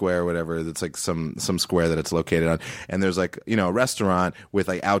 Dumb Square or whatever, that's like some square that it's located on, and there's like, a restaurant with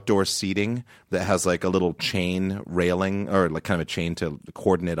like outdoor seating that has like a little chain railing, or like kind of a chain to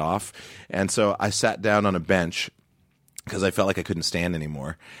cordon it off. And so I sat down on a bench because I felt like I couldn't stand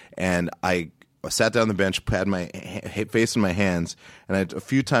anymore, and I sat down on the bench, had my face in my hands, and a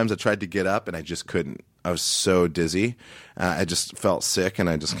few times I tried to get up, and I just couldn't. I was so dizzy. I just felt sick, and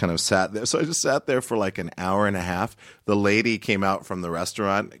I just kind of sat there. So I just sat there for like an hour and a half. The lady came out from the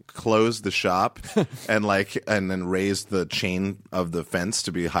restaurant, closed the shop, and then raised the chain of the fence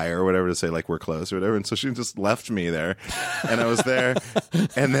to be higher or whatever, to say like we're closed or whatever. And so she just left me there, and I was there.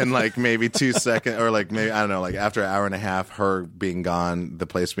 And then like maybe 2 seconds, or like maybe, I don't know, like after an hour and a half, her being gone, the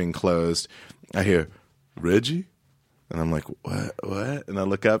place being closed, I hear, Reggie? And I'm like, what? And I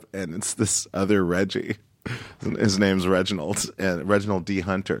look up, and it's this other Reggie. His name's Reginald, and Reginald D.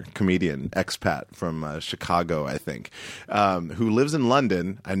 Hunter, comedian, expat from Chicago, I think, who lives in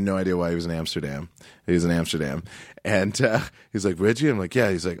London. I had no idea why he was in Amsterdam. He was in Amsterdam. And he's like, Reggie? I'm like, yeah.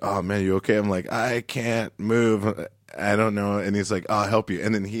 He's like, oh, man, you okay? I'm like, I can't move. I don't know. And he's like, I'll help you.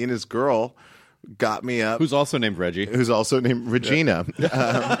 And then he and his girl got me up. Who's also named Reggie. Who's also named Regina.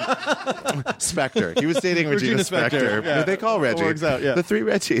 Spector. He was dating Regina Spector. Yeah. They call Reggie. Works out, yeah. The three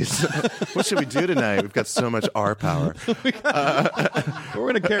Reggies. What should we do tonight? We've got so much R power. We're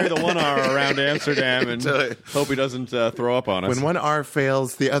going to carry the one R around Amsterdam and hope he doesn't throw up on us. When one R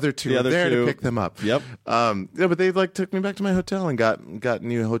fails, the other two are there to pick them up. Yep. Yeah, but they like took me back to my hotel and got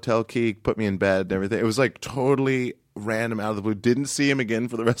new hotel key, put me in bed and everything. It was like totally random, out of the blue. Didn't see him again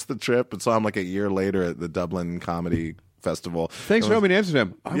for the rest of the trip, but saw him like a year later at the Dublin Comedy Festival. Thanks for having me in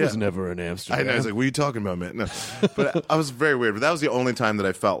Amsterdam. I was never in Amsterdam. I know. I was like, what are you talking about, man? No. But I was very weird. But that was the only time that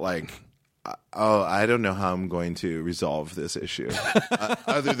I felt like, oh, I don't know how I'm going to resolve this issue.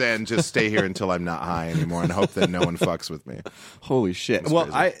 Other than just stay here until I'm not high anymore and hope that no one fucks with me. Holy shit. That's well,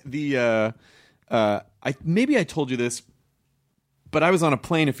 crazy. Maybe I told you this, but I was on a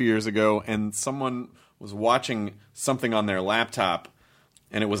plane a few years ago, and someone was watching something on their laptop,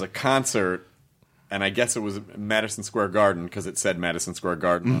 and it was a concert, and I guess it was Madison Square Garden because it said Madison Square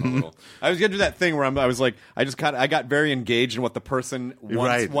Garden on a little. I was gonna do that thing where I was like, I got very engaged in what the person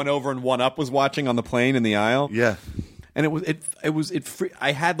one over and one up was watching on the plane in the aisle. Yeah, and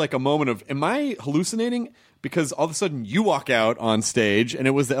I had like a moment of, am I hallucinating? Because all of a sudden you walk out on stage, and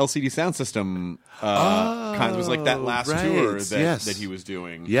it was the LCD Sound System. It was like that last tour that he was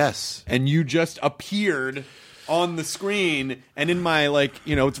doing. Yes, and you just appeared on the screen, and in my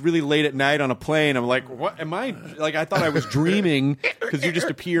it's really late at night on a plane. I'm like, what am I like? I thought I was dreaming because you just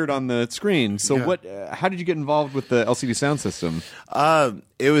appeared on the screen. So what? How did you get involved with the LCD sound system?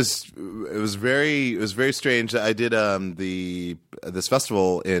 It was very strange. I did this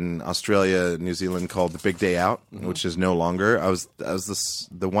festival in Australia, New Zealand called the Big Day Out, which is no longer.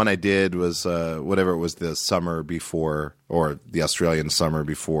 The one I did was whatever it was, the summer before, or the Australian summer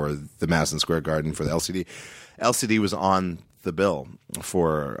before the Madison Square Garden for the LCD. LCD was on the bill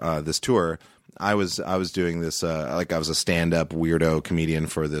for this tour. I was doing this I was a stand-up weirdo comedian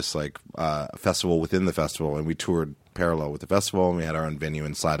for this festival within the festival, and we toured parallel with the festival, and we had our own venue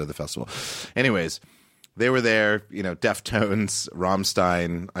inside of the festival. Anyways, they were there, Deftones,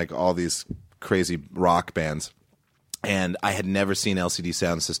 Rammstein, all these crazy rock bands. And I had never seen LCD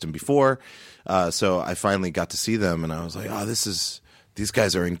Sound System before, so I finally got to see them, and I was like, oh, these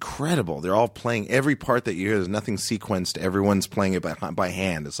guys are incredible. They're all playing every part that you hear. There's nothing sequenced. Everyone's playing it by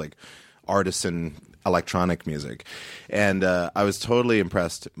hand. It's like artisan electronic music. And I was totally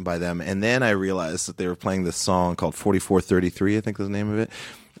impressed by them. And then I realized that they were playing this song called 4433, I think was the name of it,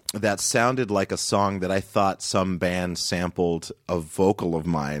 that sounded like a song that I thought some band sampled a vocal of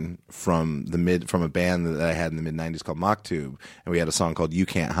mine from a band that I had in the mid-90s called Mock-Tube. And we had a song called You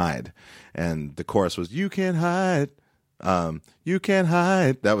Can't Hide. And the chorus was, you can't hide. You can't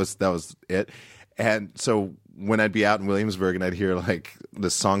hide. That was it. And so when I'd be out in Williamsburg and I'd hear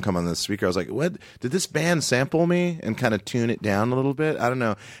this song come on the speaker, I was like, what? Did this band sample me and kind of tune it down a little bit? I don't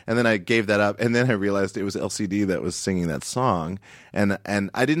know. And then I gave that up, and then I realized it was LCD that was singing that song. And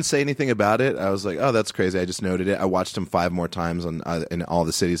I didn't say anything about it. I was like, oh, that's crazy. I just noted it. I watched them 5 more times in all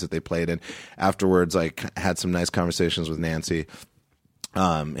the cities that they played in. Afterwards, I had some nice conversations with Nancy,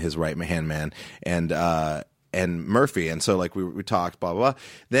 his right-hand man, and Murphy, and so we talked, blah blah blah.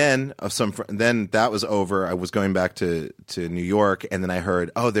 Then then that was over. I was going back to New York, and then I heard,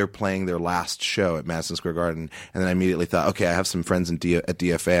 oh, they're playing their last show at Madison Square Garden, and then I immediately thought, okay, I have some friends at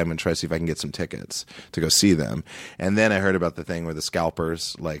DFA. I'm gonna try to see if I can get some tickets to go see them. And then I heard about the thing where the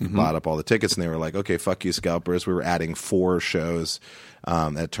scalpers bought up all the tickets, and they were like, okay, fuck you, scalpers. We were adding 4 shows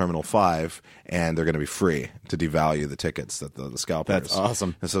at Terminal 5, and they're going to be free to devalue the tickets that the scalpers. That's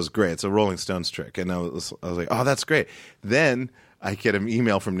awesome. And so it's great. It's a Rolling Stones trick. And I was like, oh, that's great. Then I get an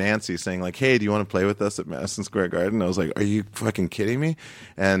email from Nancy saying hey, do you want to play with us at Madison Square Garden? I was like, are you fucking kidding me?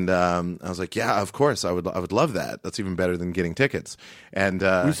 And I was like, yeah, of course. I would love that. That's even better than getting tickets. And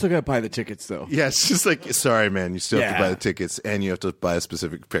we still got to buy the tickets, though. Yeah, it's just sorry, man, you still have to buy the tickets, and you have to buy a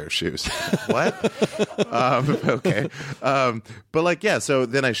specific pair of shoes. What? Okay. But so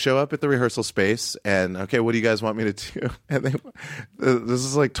then I show up at the rehearsal space, and okay, what do you guys want me to do? And this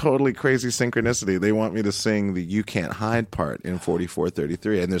is totally crazy synchronicity. They want me to sing the You Can't Hide part in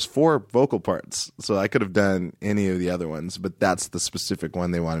 4433, and there's 4 vocal parts, so I could have done any of the other ones, but that's the specific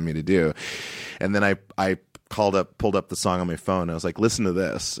one they wanted me to do. And then I pulled up the song on my phone. I was like, listen to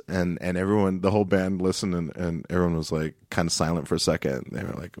this, and everyone, the whole band listened, and everyone was kind of silent for a second. They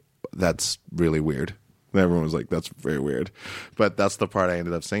were like, that's really weird. And everyone was like, that's very weird, but that's the part I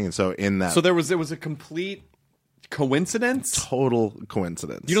ended up singing. So in that, so there was a complete coincidence, total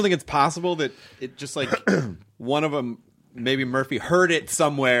coincidence. You don't think it's possible that it just one of them, maybe Murphy, heard it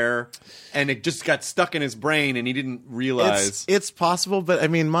somewhere and it just got stuck in his brain and he didn't realize? It's possible, but I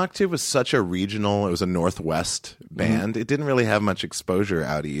mean, Mock-Tube was such a regional, it was a Northwest band. It didn't really have much exposure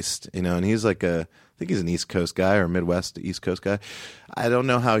out East, and he's I think he's an East Coast guy or Midwest East Coast guy. I don't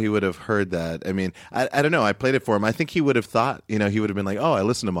know how he would have heard that. I mean, I don't know. I played it for him. I think he would have thought, he would have been like, oh, I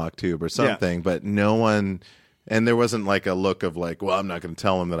listened to Mock-Tube or something, but no one... And there wasn't a look of well, I'm not going to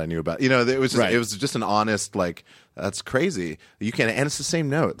tell him that I knew about. It was just, It was just an honest that's crazy. You can't, and it's the same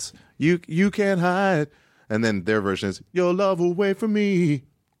notes. You can't hide, and then their version is your love away from me,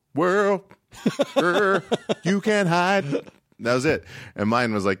 world. You can't hide. That was it. And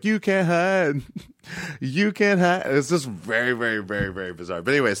mine was you can't hide, you can't hide. It's just very, very, very, very bizarre.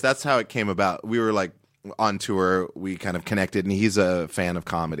 But anyways, that's how it came about. We were on tour, we kind of connected, and he's a fan of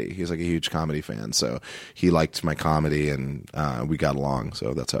comedy. He's a huge comedy fan, so he liked my comedy, and we got along.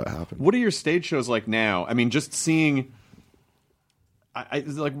 So that's how it happened. What are your stage shows like now? I mean, just seeing,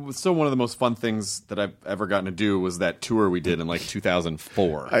 so one of the most fun things that I've ever gotten to do was that tour we did in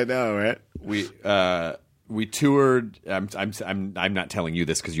 2004. I know, right? We toured. I'm not telling you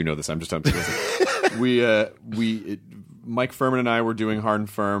this because you know this. I'm just telling you. Mike Furman and I were doing Hard and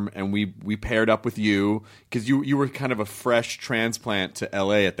Firm, and we paired up with you because you were kind of a fresh transplant to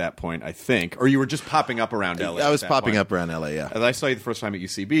L.A. at that point, I think, or you were just popping up around L.A. I was popping up around L.A. Yeah, and I saw you the first time at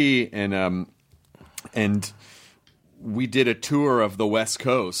UCB, and we did a tour of the West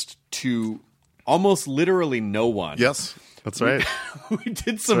Coast to almost literally no one. Yes, that's right. We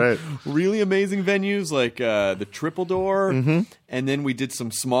did some really amazing venues like the Triple Door, and then we did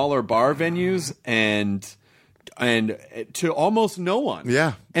some smaller bar venues and to almost no one.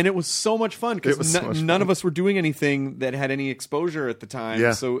 Yeah. And it was so much fun because none of us were doing anything that had any exposure at the time.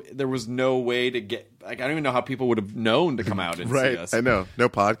 Yeah. So there was no way to get, like, I don't even know how people would have known to come out and see us. I know. No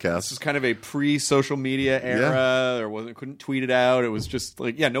podcast. This was kind of a pre-social media era. There couldn't tweet it out. It was just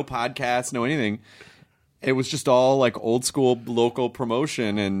like, no podcast, no anything. It was just all like old school local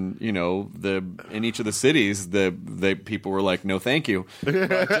promotion, and in each of the cities, the people were like, "No, thank you." But,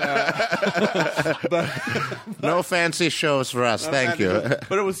 no fancy shows for us, thank you.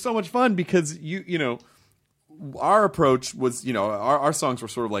 But it was so much fun because our approach was our songs were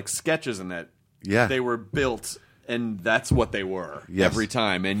sort of like sketches in that they were built, and that's what they were every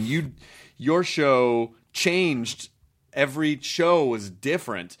time. And your show changed. Every show was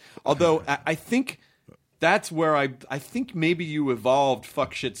different. Although I think. That's where I think maybe you evolved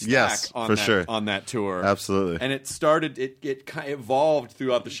Fuck Shit Stack on that tour. Absolutely. And it started it kind of evolved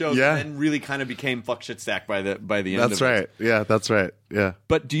throughout the shows and then really kind of became Fuck Shit Stack by the end of it. That's right. Yeah, that's right. Yeah.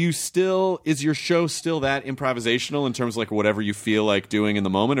 But is your show still that improvisational in terms of like whatever you feel like doing in the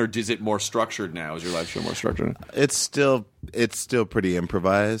moment, or is it more structured now? Is your live show more structured? It's still pretty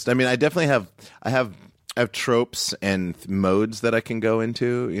improvised. I mean, I have tropes and modes that I can go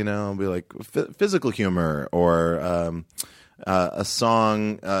into. I'll be like physical humor or a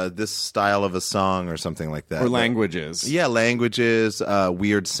song, this style of a song or something like that. Or languages. Languages,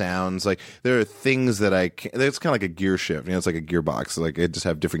 weird sounds. Like there are things that it's kind of like a gear shift. It's like a gearbox. Like I just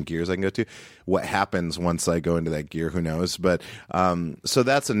have different gears I can go to. What happens once I go into that gear, who knows? But so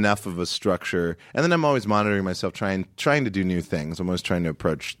that's enough of a structure. And then I'm always monitoring myself, trying to do new things. I'm always trying to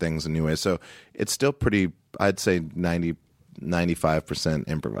approach things in new ways. So it's still pretty, I'd say 95%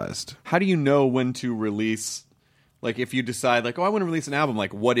 improvised. How do you know when to release? Like if you decide like, I want to release an album,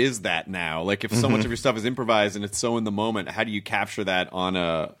 like what is that now? Like if so much of your stuff is improvised and it's so in the moment, how do you capture that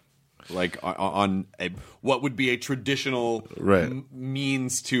on what would be a traditional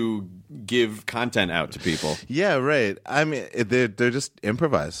means to give content out to people? Yeah, right. I mean, they're just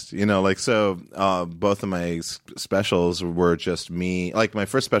improvised, so both of my specials were just me. Like my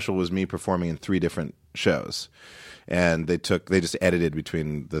first special was me performing in 3 different shows. And they just edited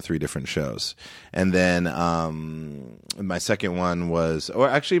between the 3 different shows. And then my second one was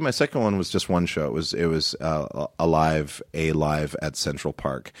just one show. It was a live at Central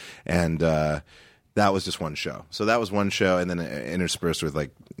Park, and that was just one show. So that was one show, and then interspersed with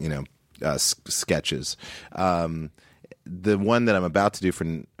sketches. The one that I'm about to do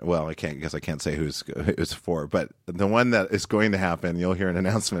I can't say who's it's for, but the one that is going to happen, you'll hear an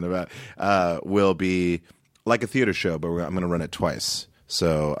announcement about, will be like a theater show, but I'm going to run it twice.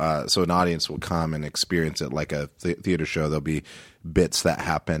 So an audience will come and experience it like a theater show. There'll be bits that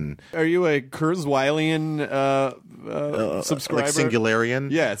happen. Are you a Kurzweilian subscriber? Like Singularian?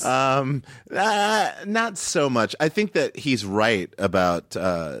 Yes. Not so much. I think that he's right about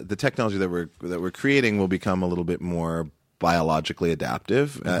the technology that we're creating will become a little bit more biologically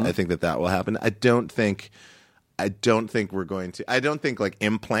adaptive. I think that will happen. I don't think we're going to. I don't think like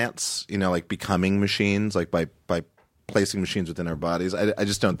implants, like becoming machines, like by placing machines within our bodies. I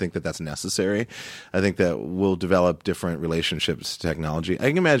just don't think that that's necessary. I think that we'll develop different relationships to technology. I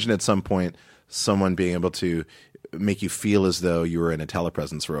can imagine at some point someone being able to make you feel as though you were in a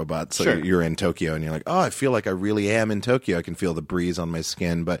telepresence robot. So you're in Tokyo and you're like, oh, I feel like I really am in Tokyo. I can feel the breeze on my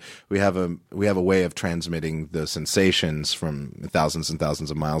skin. But we have a way of transmitting the sensations from thousands and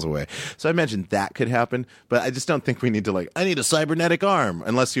thousands of miles away. So I imagine that could happen. But I just don't think we need to I need a cybernetic arm,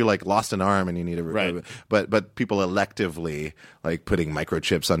 unless you lost an arm and you need a right. But people electively putting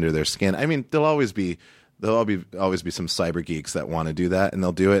microchips under their skin. I mean, there'll always be some cyber geeks that want to do that, and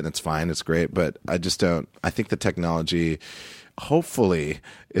they'll do it, and it's fine, it's great. But I just don't. I think the technology, hopefully,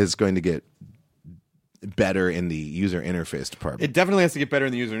 is going to get better in the user interface department. It definitely has to get better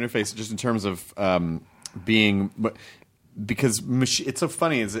in the user interface, just in terms of being. Because it's so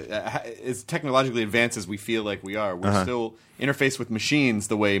funny, as technologically advanced as we feel like we are, we're still interfaced with machines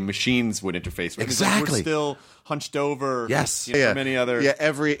the way machines would interface with. Exactly. We're still hunched over. Yes. Many other.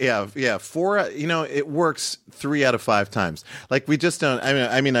 Yeah. 4. It works 3 out of 5 times. Like we just don't.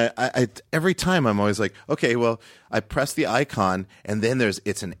 I mean, I every time I'm always like, okay, well, I press the icon and then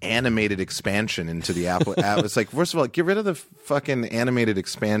it's an animated expansion into the app. It's like, first of all, get rid of the fucking animated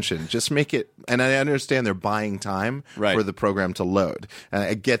expansion. Just make it. And I understand they're buying time for the program to load. And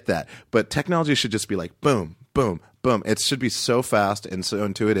I get that, but technology should just be like boom, boom, boom. It should be so fast and so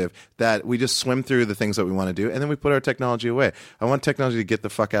intuitive that we just swim through the things that we want to do, and then we put our technology away. I want technology to get the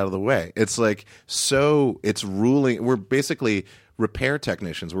fuck out of the way. It's like, so it's ruling. We're basically repair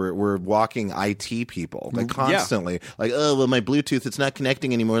technicians. We're walking IT people, like constantly. Like, oh, well, my Bluetooth, it's not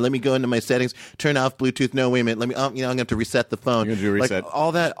connecting anymore. Let me go into my settings, turn off Bluetooth. No, wait a minute. Let me, I'm going to have to reset the phone. You're going to do a reset. Like,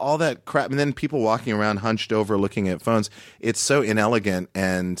 all that crap. And then people walking around hunched over looking at phones. It's so inelegant,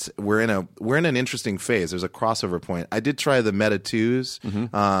 and we're in an interesting phase. There's a crossover point. I did try the Meta 2s,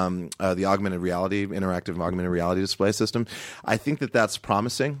 the augmented reality, interactive augmented reality display system. I think that's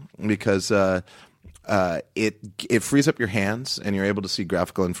promising because it frees up your hands, and you're able to see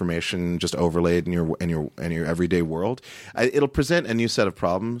graphical information just overlaid in your everyday world. It'll present a new set of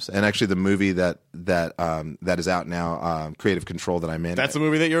problems, and actually, the movie that is out now, Creative Control, that I'm in. That's the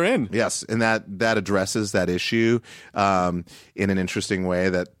movie that you're in. Yes, and that addresses that issue in an interesting way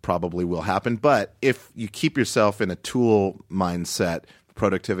that probably will happen. But if you keep yourself in a tool mindset,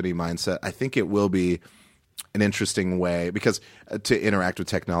 productivity mindset, I think it will be an interesting way because to interact with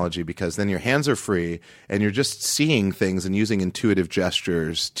technology, because then your hands are free and you're just seeing things and using intuitive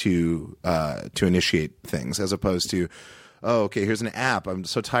gestures to initiate things, as opposed to, oh, okay, here's an app. I'm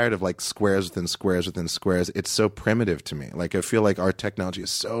so tired of like squares within squares within squares. It's so primitive to me. Like, I feel like our technology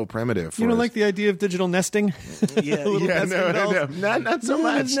is so primitive. You don't like the idea of digital nesting? No, not so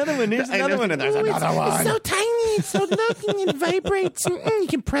much. Another one. Here's another one, and there's another one. It's so tiny. It's so nothing. It vibrates. You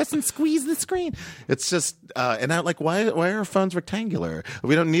can press and squeeze the screen. It's just, and I'm like, why are our phones rectangular?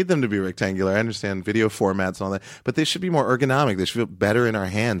 We don't need them to be rectangular. I understand video formats and all that, but they should be more ergonomic. They should feel better in our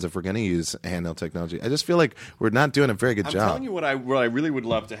hands if we're going to use handheld technology. I just feel like we're not doing a very good job. I'm telling you, what I really would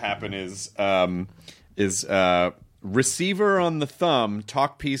love to happen is receiver on the thumb,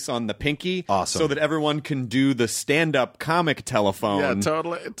 talk piece on the pinky, awesome, so that everyone can do the stand-up comic telephone. Yeah,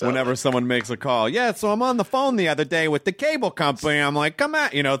 totally. Whenever someone makes a call, so I'm on the phone the other day with the cable company. I'm like, come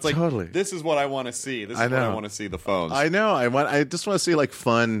at, it's like, totally. This is what I want to see. This is what I want to see. The phones. I know. I just want to see like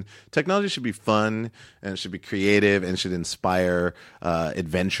fun. Technology should be fun, and it should be creative, and should inspire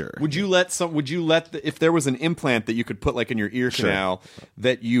adventure. Would you let if there was an implant that you could put like in your ear canal,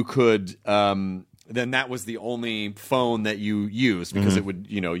 that you could then that was the only phone that you used, because it would,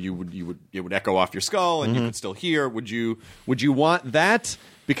 it would echo off your skull and you could still hear. Would you want that?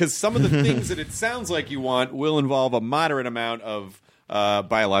 Because some of the things that it sounds like you want will involve a moderate amount of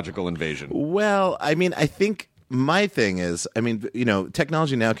biological invasion. Well, I mean, I think my thing is,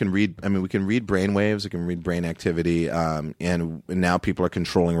 technology now can read. We can read brain waves. We can read brain activity, and now people are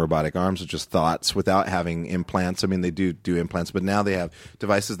controlling robotic arms with just thoughts without having implants. They do implants, but now they have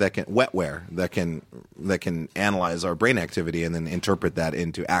devices that can wetware that can analyze our brain activity and then interpret that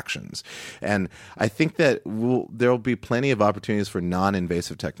into actions. And I think that there will be plenty of opportunities for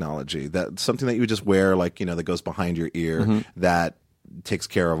non-invasive technology. That's something that you would just wear, like that goes behind your ear, that takes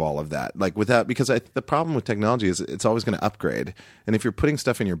care of all of that. Like, without, because the problem with technology is it's always going to upgrade. And if you're putting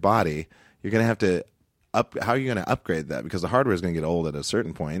stuff in your body, you're going to have to how are you going to upgrade that? Because the hardware is going to get old at a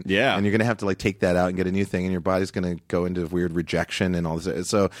certain point. Yeah. And you're going to have to like take that out and get a new thing, and your body's going to go into weird rejection and all this.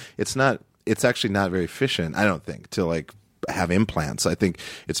 So it's actually not very efficient, I don't think, to like have implants. I think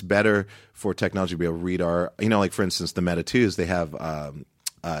it's better for technology to be able to read our, like for instance, the Meta 2s, they have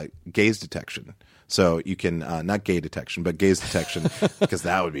gaze detection. So you can not gay detection, but gaze detection, because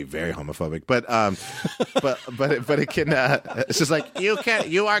that would be very homophobic. But it can. It's just like,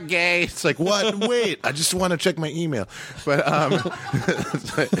 you are gay. It's like, what? Wait, I just want to check my email. But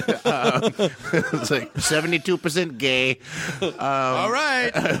it's like 72% gay. All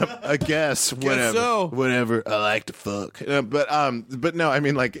right, I guess whatever. So. Whatever. I like to fuck. But no,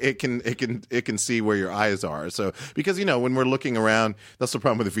 like it can see where your eyes are. So because when we're looking around, that's the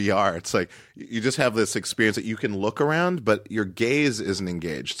problem with VR. It's like you just have this experience that you can look around, but your gaze isn't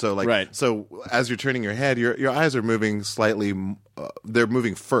engaged. So so as you're turning your head, your eyes are moving slightly. They're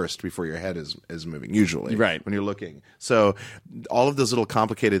moving first before your head is moving, usually, right, when you're looking. So all of those little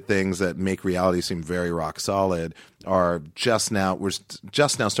complicated things that make reality seem very rock solid we're just now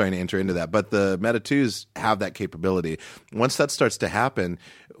starting to enter into that. But the Meta 2s have that capability. Once that starts to happen,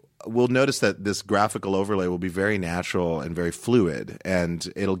 we'll notice that this graphical overlay will be very natural and very fluid,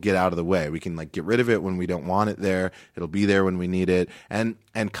 and it'll get out of the way. We can like get rid of it when we don't want it there. It'll be there when we need it. And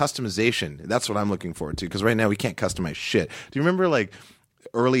customization, that's what I'm looking forward to, because right now we can't customize shit. Do you remember like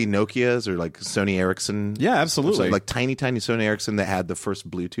early Nokias or like Sony Ericsson? Yeah, absolutely. Like tiny Sony Ericsson that had the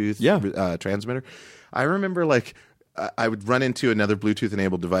first Bluetooth transmitter. I remember like I would run into another Bluetooth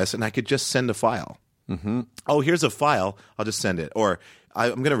enabled device and I could just send a file. Oh, here's a file. I'll just send it. Or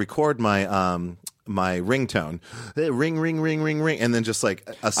I'm going to record my my ringtone, ring, and then just like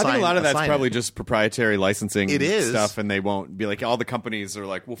assign. I think a lot of that's probably it. just proprietary licensing It is. stuff, and they won't be like, all the companies are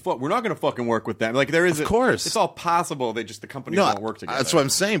like, well, we're not going to fucking work with them. Like there is, of course, it's all possible. They just the companies won't work together. That's what I'm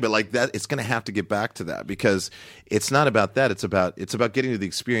saying. But like that, it's going to have to get back to that because it's not about that. It's about getting to the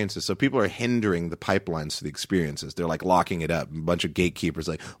experiences. So people are hindering the pipelines to the experiences. They're like locking it up. A bunch of gatekeepers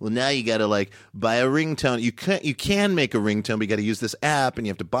like, well, now you got to like buy a ringtone. You can make a ringtone, but you got to use this app, and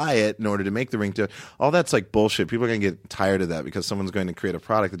you have to buy it in order to make the ringtone. All that's like bullshit. People are going to get tired of that because someone's going to create a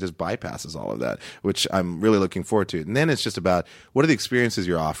product that just bypasses all of that, which I'm really looking forward to. And then it's just about what are the experiences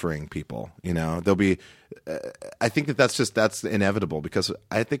you're offering people. You know, there'll be. I think that's inevitable because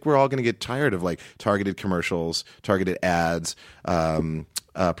I think we're all going to get tired of like targeted commercials, targeted ads,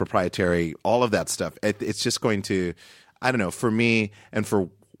 proprietary, all of that stuff. It's just going to, I don't know, for me and for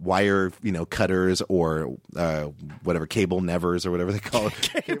wire, cutters or whatever, cable nevers or whatever they call it.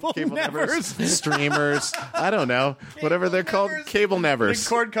 Cable nevers. Streamers. I don't know. Whatever they're called. Cable nevers. I think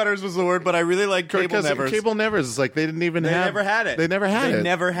cord cutters was the word, but I really like cable nevers. Cable nevers is like they never had it. They never had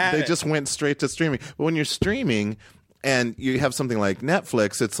it. They just went straight to streaming. But when you're streaming and you have something like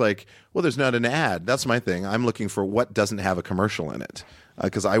Netflix, it's like, well, there's not an ad. That's my thing. I'm looking for what doesn't have a commercial in it.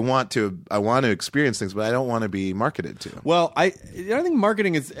 Because I want to experience things, but I don't want to be marketed to. Well, I think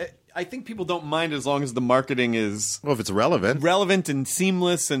marketing is. I think people don't mind as long as the marketing is. Well, if it's relevant and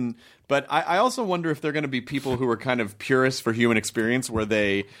seamless, but I also wonder if they're going to be people who are kind of purists for human experience, where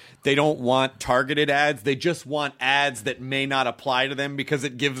they don't want targeted ads. They just want ads that may not apply to them because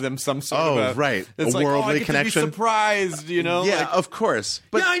it gives them some sort of a it's like, worldly I get connection. To be surprised, Yeah, like, of course.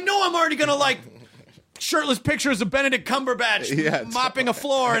 But yeah, I know I'm already going to like. Shirtless pictures of Benedict Cumberbatch mopping a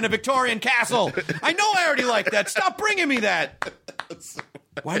floor in a Victorian castle. I know I already like that. Stop bringing me that.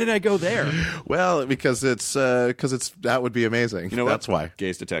 Why did I go there? Well, because it's that would be amazing. You know That's what? why.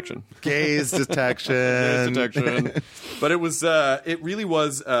 Gaze detection. Gaze detection. Gaze detection. But it was. It really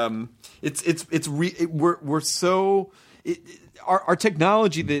was. We're so. Our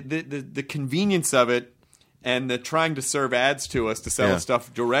technology, the convenience of it. And the trying to serve ads to us to sell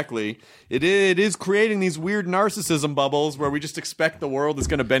stuff directly, it is creating these weird narcissism bubbles where we just expect the world is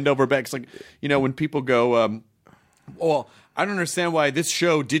going to bend over back. It's like, when people go, well, I don't understand why this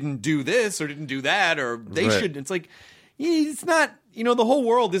show didn't do this or didn't do that, or they should. It's like, it's not, the whole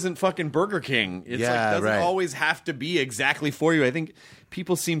world isn't fucking Burger King. It's like, it doesn't always have to be exactly for you. I think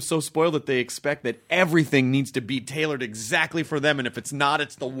people seem so spoiled that they expect that everything needs to be tailored exactly for them. And if it's not,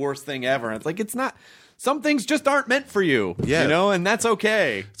 it's the worst thing ever. And it's like, it's not. Some things just aren't meant for you, and that's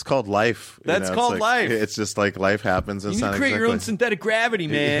okay. It's called life. That's called life. It's just like life happens. And you can create your own synthetic gravity,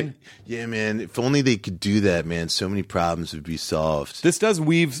 man. Yeah, man. If only they could do that, man. So many problems would be solved. This does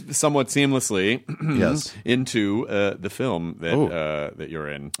weave somewhat seamlessly into the film that you're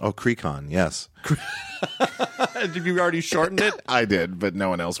in. Oh, Creecon, yes. Did you already shortened it? I did, but no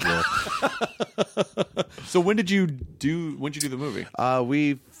one else will. So when did you do the movie?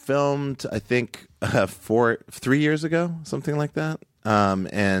 We filmed, I think, 3 years ago, something like that.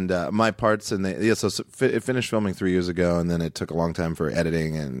 And my parts in it finished filming 3 years ago, and then it took a long time for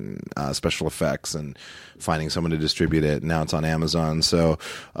editing and special effects and finding someone to distribute it. Now it's on Amazon. So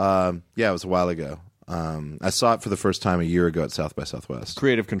it was a while ago. I saw it for the first time a year ago at South by Southwest.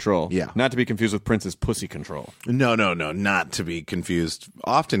 Creative Control. Yeah. Not to be confused with Prince's Pussy Control. No, not to be confused.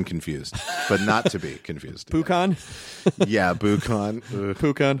 Often confused, but not to be confused. Pucon? Yeah, Pucon.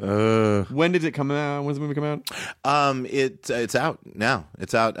 Pucon. When did it come out? When does the movie come out? It's out now.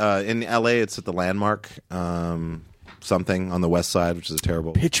 It's out in LA. It's at the Landmark. Something on the west side, which is a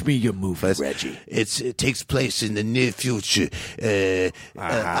terrible. Pitch me your movie, place. Reggie. It takes place in the near future.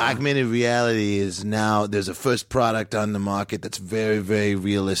 Augmented reality is now. There's a first product on the market that's very, very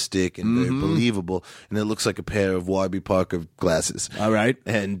realistic and very believable, and it looks like a pair of Warby Parker glasses. All right,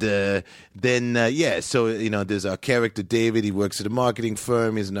 and then so there's our character David. He works at a marketing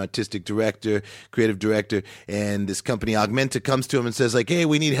firm. He's an artistic director, creative director, and this company Augmenta comes to him and says like, "Hey,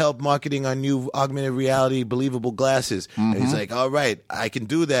 we need help marketing our new augmented reality believable glasses." And he's like, all right, I can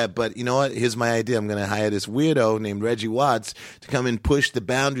do that, but you know what? Here's my idea. I'm going to hire this weirdo named Reggie Watts to come and push the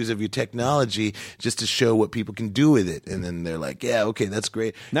boundaries of your technology just to show what people can do with it. And then they're like, yeah, okay, that's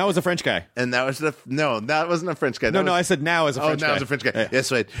great. Now was a French guy. And that was that wasn't a French guy. I said now as a French guy. Now as a French guy. Yeah.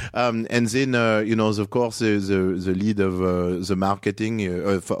 Yes, right. And then, of course, the lead of the marketing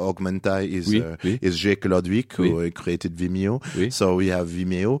for Augmenta is Jake Lodwick, who created Vimeo. Oui. So we have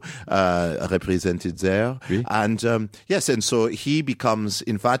Vimeo represented there. Oui. And yes, and so he becomes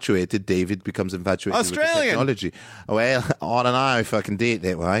infatuated. David becomes infatuated Australian. with the technology. Well, I don't know if I can do it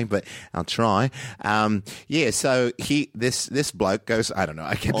that way, but I'll try. So this bloke goes, I don't know,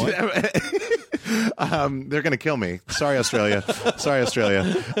 I can't do that. They're going to kill me. Sorry, Australia.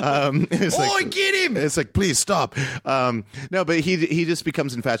 Get him! It's like, please stop. No, but he just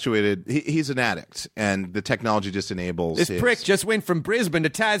becomes infatuated. He's an addict, and the technology just enables This prick just went from Brisbane to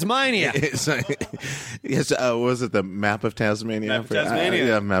Tasmania. Yes, was it the map of Tasmania? Map of Tasmania.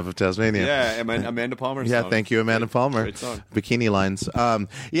 Yeah, map of Tasmania. Yeah, Amanda Palmer's Yeah, song. thank you, Amanda Palmer. Great song. Bikini lines.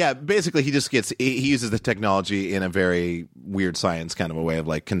 Yeah, basically he uses the technology in a very weird science kind of a way of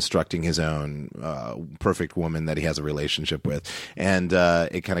like constructing his own perfect woman that he has a relationship with. And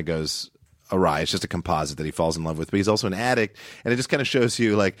it kind of goes awry. It's just a composite that he falls in love with. But he's also an addict, and it just kind of shows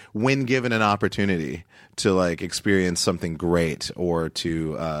you like when given an opportunity to like experience something great or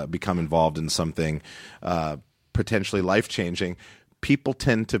to become involved in something potentially life-changing, people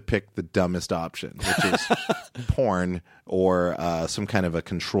tend to pick the dumbest option, which is porn or some kind of an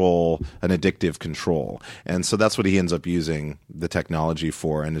addictive control. And so that's what he ends up using the technology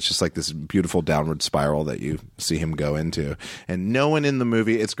for. And it's just like this beautiful downward spiral that you see him go into. And no one in the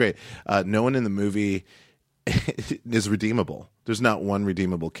movie, it's great, no one in the movie is redeemable. There's not one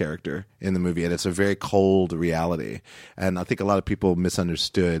redeemable character in the movie, and it's a very cold reality. And I think a lot of people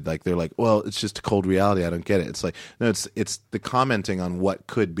misunderstood. Like they're like, "Well, it's just a cold reality. I don't get it." It's like, no, it's the commenting on what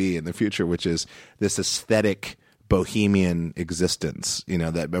could be in the future, which is this aesthetic bohemian existence,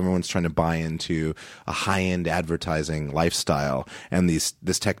 that everyone's trying to buy into a high-end advertising lifestyle, and this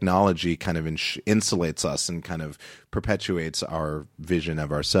technology kind of insulates us and kind of perpetuates our vision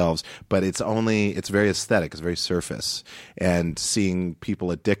of ourselves. But it's very aesthetic, it's very surface, and seeing people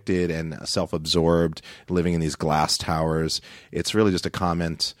addicted and self-absorbed living in these glass towers, it's really just a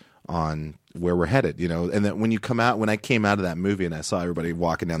comment on where we're headed, and that when I came out of that movie and I saw everybody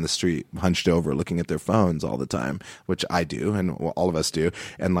walking down the street hunched over looking at their phones all the time, which I do and all of us do,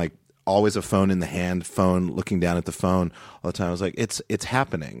 and like always a phone in the hand, looking down at the phone all the time, I was like, it's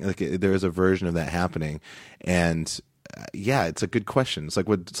happening. Like there is a version of that happening. And yeah, it's a good question. It's like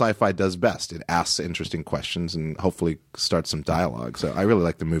what sci-fi does best. It asks interesting questions and hopefully starts some dialogue. So I really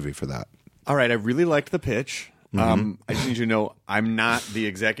like the movie for that. All right, I really liked the pitch. I just need you to know I'm not the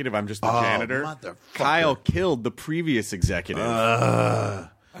executive. I'm just the janitor. Motherfucker. Kyle killed the previous executive.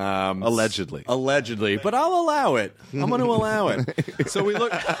 Allegedly. But I'll allow it. I'm going to allow it. So we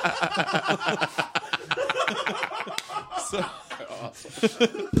look.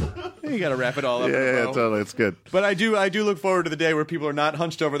 You got to wrap it all up. Yeah, totally. It's good. But I do look forward to the day where people are not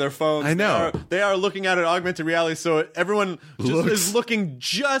hunched over their phones. I know. They are looking at an augmented reality, so everyone is looking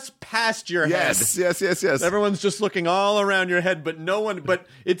just past your head. Yes. Everyone's just looking all around your head, but no one. But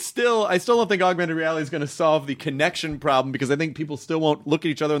it's still. I still don't think augmented reality is going to solve the connection problem, because I think people still won't look at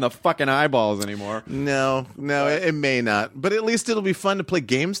each other in the fucking eyeballs anymore. No, it may not. But at least it'll be fun to play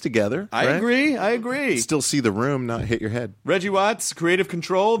games together. I agree. Still see the room, not hit your head. Reggie Watts, Creative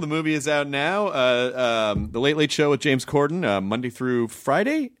Control. The movie is out now. The Late Late Show with James Corden, Monday through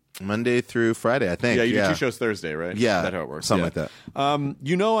Friday, I think. Yeah, you do 2 shows Thursday, right? Yeah. Is that how it works? Something like that.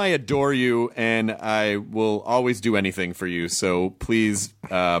 I adore you, and I will always do anything for you. So please,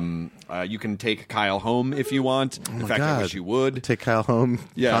 you can take Kyle home if you want. In fact, I wish you would. Take Kyle home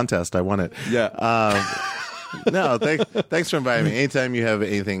contest. I want it. Yeah. No, thanks for inviting me. Anytime you have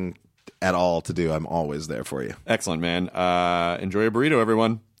anything at all to do, I'm always there for you. Excellent, man. Enjoy your burrito,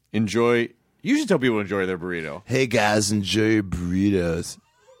 everyone. You should tell people to enjoy their burrito. Hey, guys, enjoy your burritos.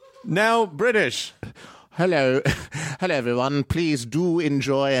 Now, British. Hello, everyone. Please do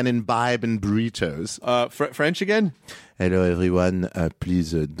enjoy and imbibe in burritos. French again? Hello, everyone.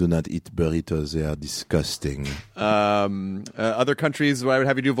 Please do not eat burritos. They are disgusting. Other countries where I would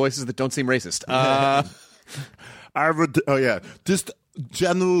have you do voices that don't seem racist. I would. Oh yeah, just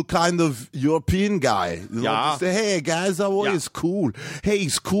general kind of European guy. Yeah. Say, hey guys, how are you? It's cool. Hey,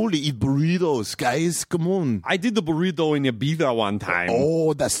 it's cool to eat burritos, guys. Come on. I did the burrito in Ibiza one time.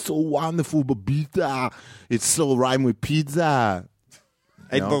 Oh, that's so wonderful, burrito. It's so rhyme with pizza.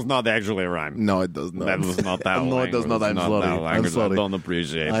 It does not actually rhyme. No, it does not. That was not that No, it does not. I'm sorry. I'm sorry. I don't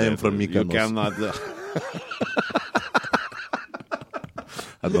appreciate it. I am from Mykonos. You cannot.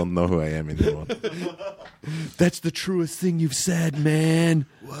 I don't know who I am anymore. That's the truest thing you've said, man.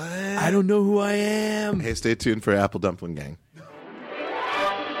 What? I don't know who I am. Hey, stay tuned for Apple Dumpling Gang.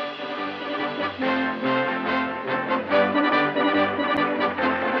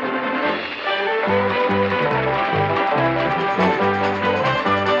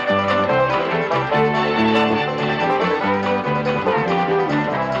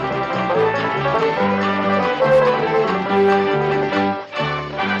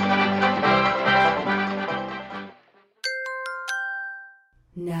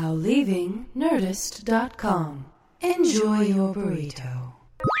 Now leaving Nerdist.com. Enjoy your burrito.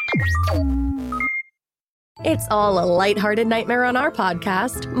 It's all a lighthearted nightmare on our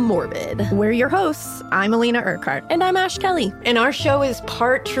podcast, Morbid. We're your hosts. I'm Alina Urquhart. And I'm Ash Kelly. And our show is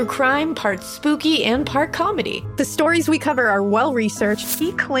part true crime, part spooky, and part comedy. The stories we cover are well-researched.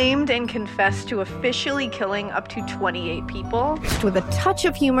 He claimed and confessed to officially killing up to 28 people. With a touch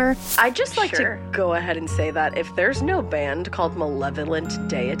of humor. I'd just like to go ahead and say that if there's no band called Malevolent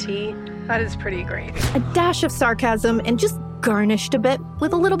Deity, that is pretty great. A dash of sarcasm and just garnished a bit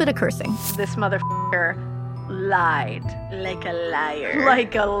with a little bit of cursing. This motherfucker lied. Like a liar.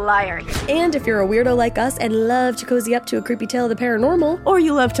 Like a liar. And if you're a weirdo like us and love to cozy up to a creepy tale of the paranormal, or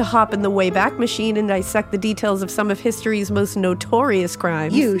you love to hop in the Wayback Machine and dissect the details of some of history's most notorious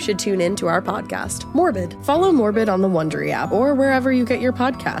crimes, you should tune in to our podcast, Morbid. Follow Morbid on the Wondery app or wherever you get your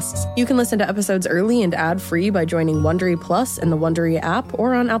podcasts. You can listen to episodes early and ad-free by joining Wondery Plus in the Wondery app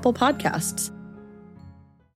or on Apple Podcasts.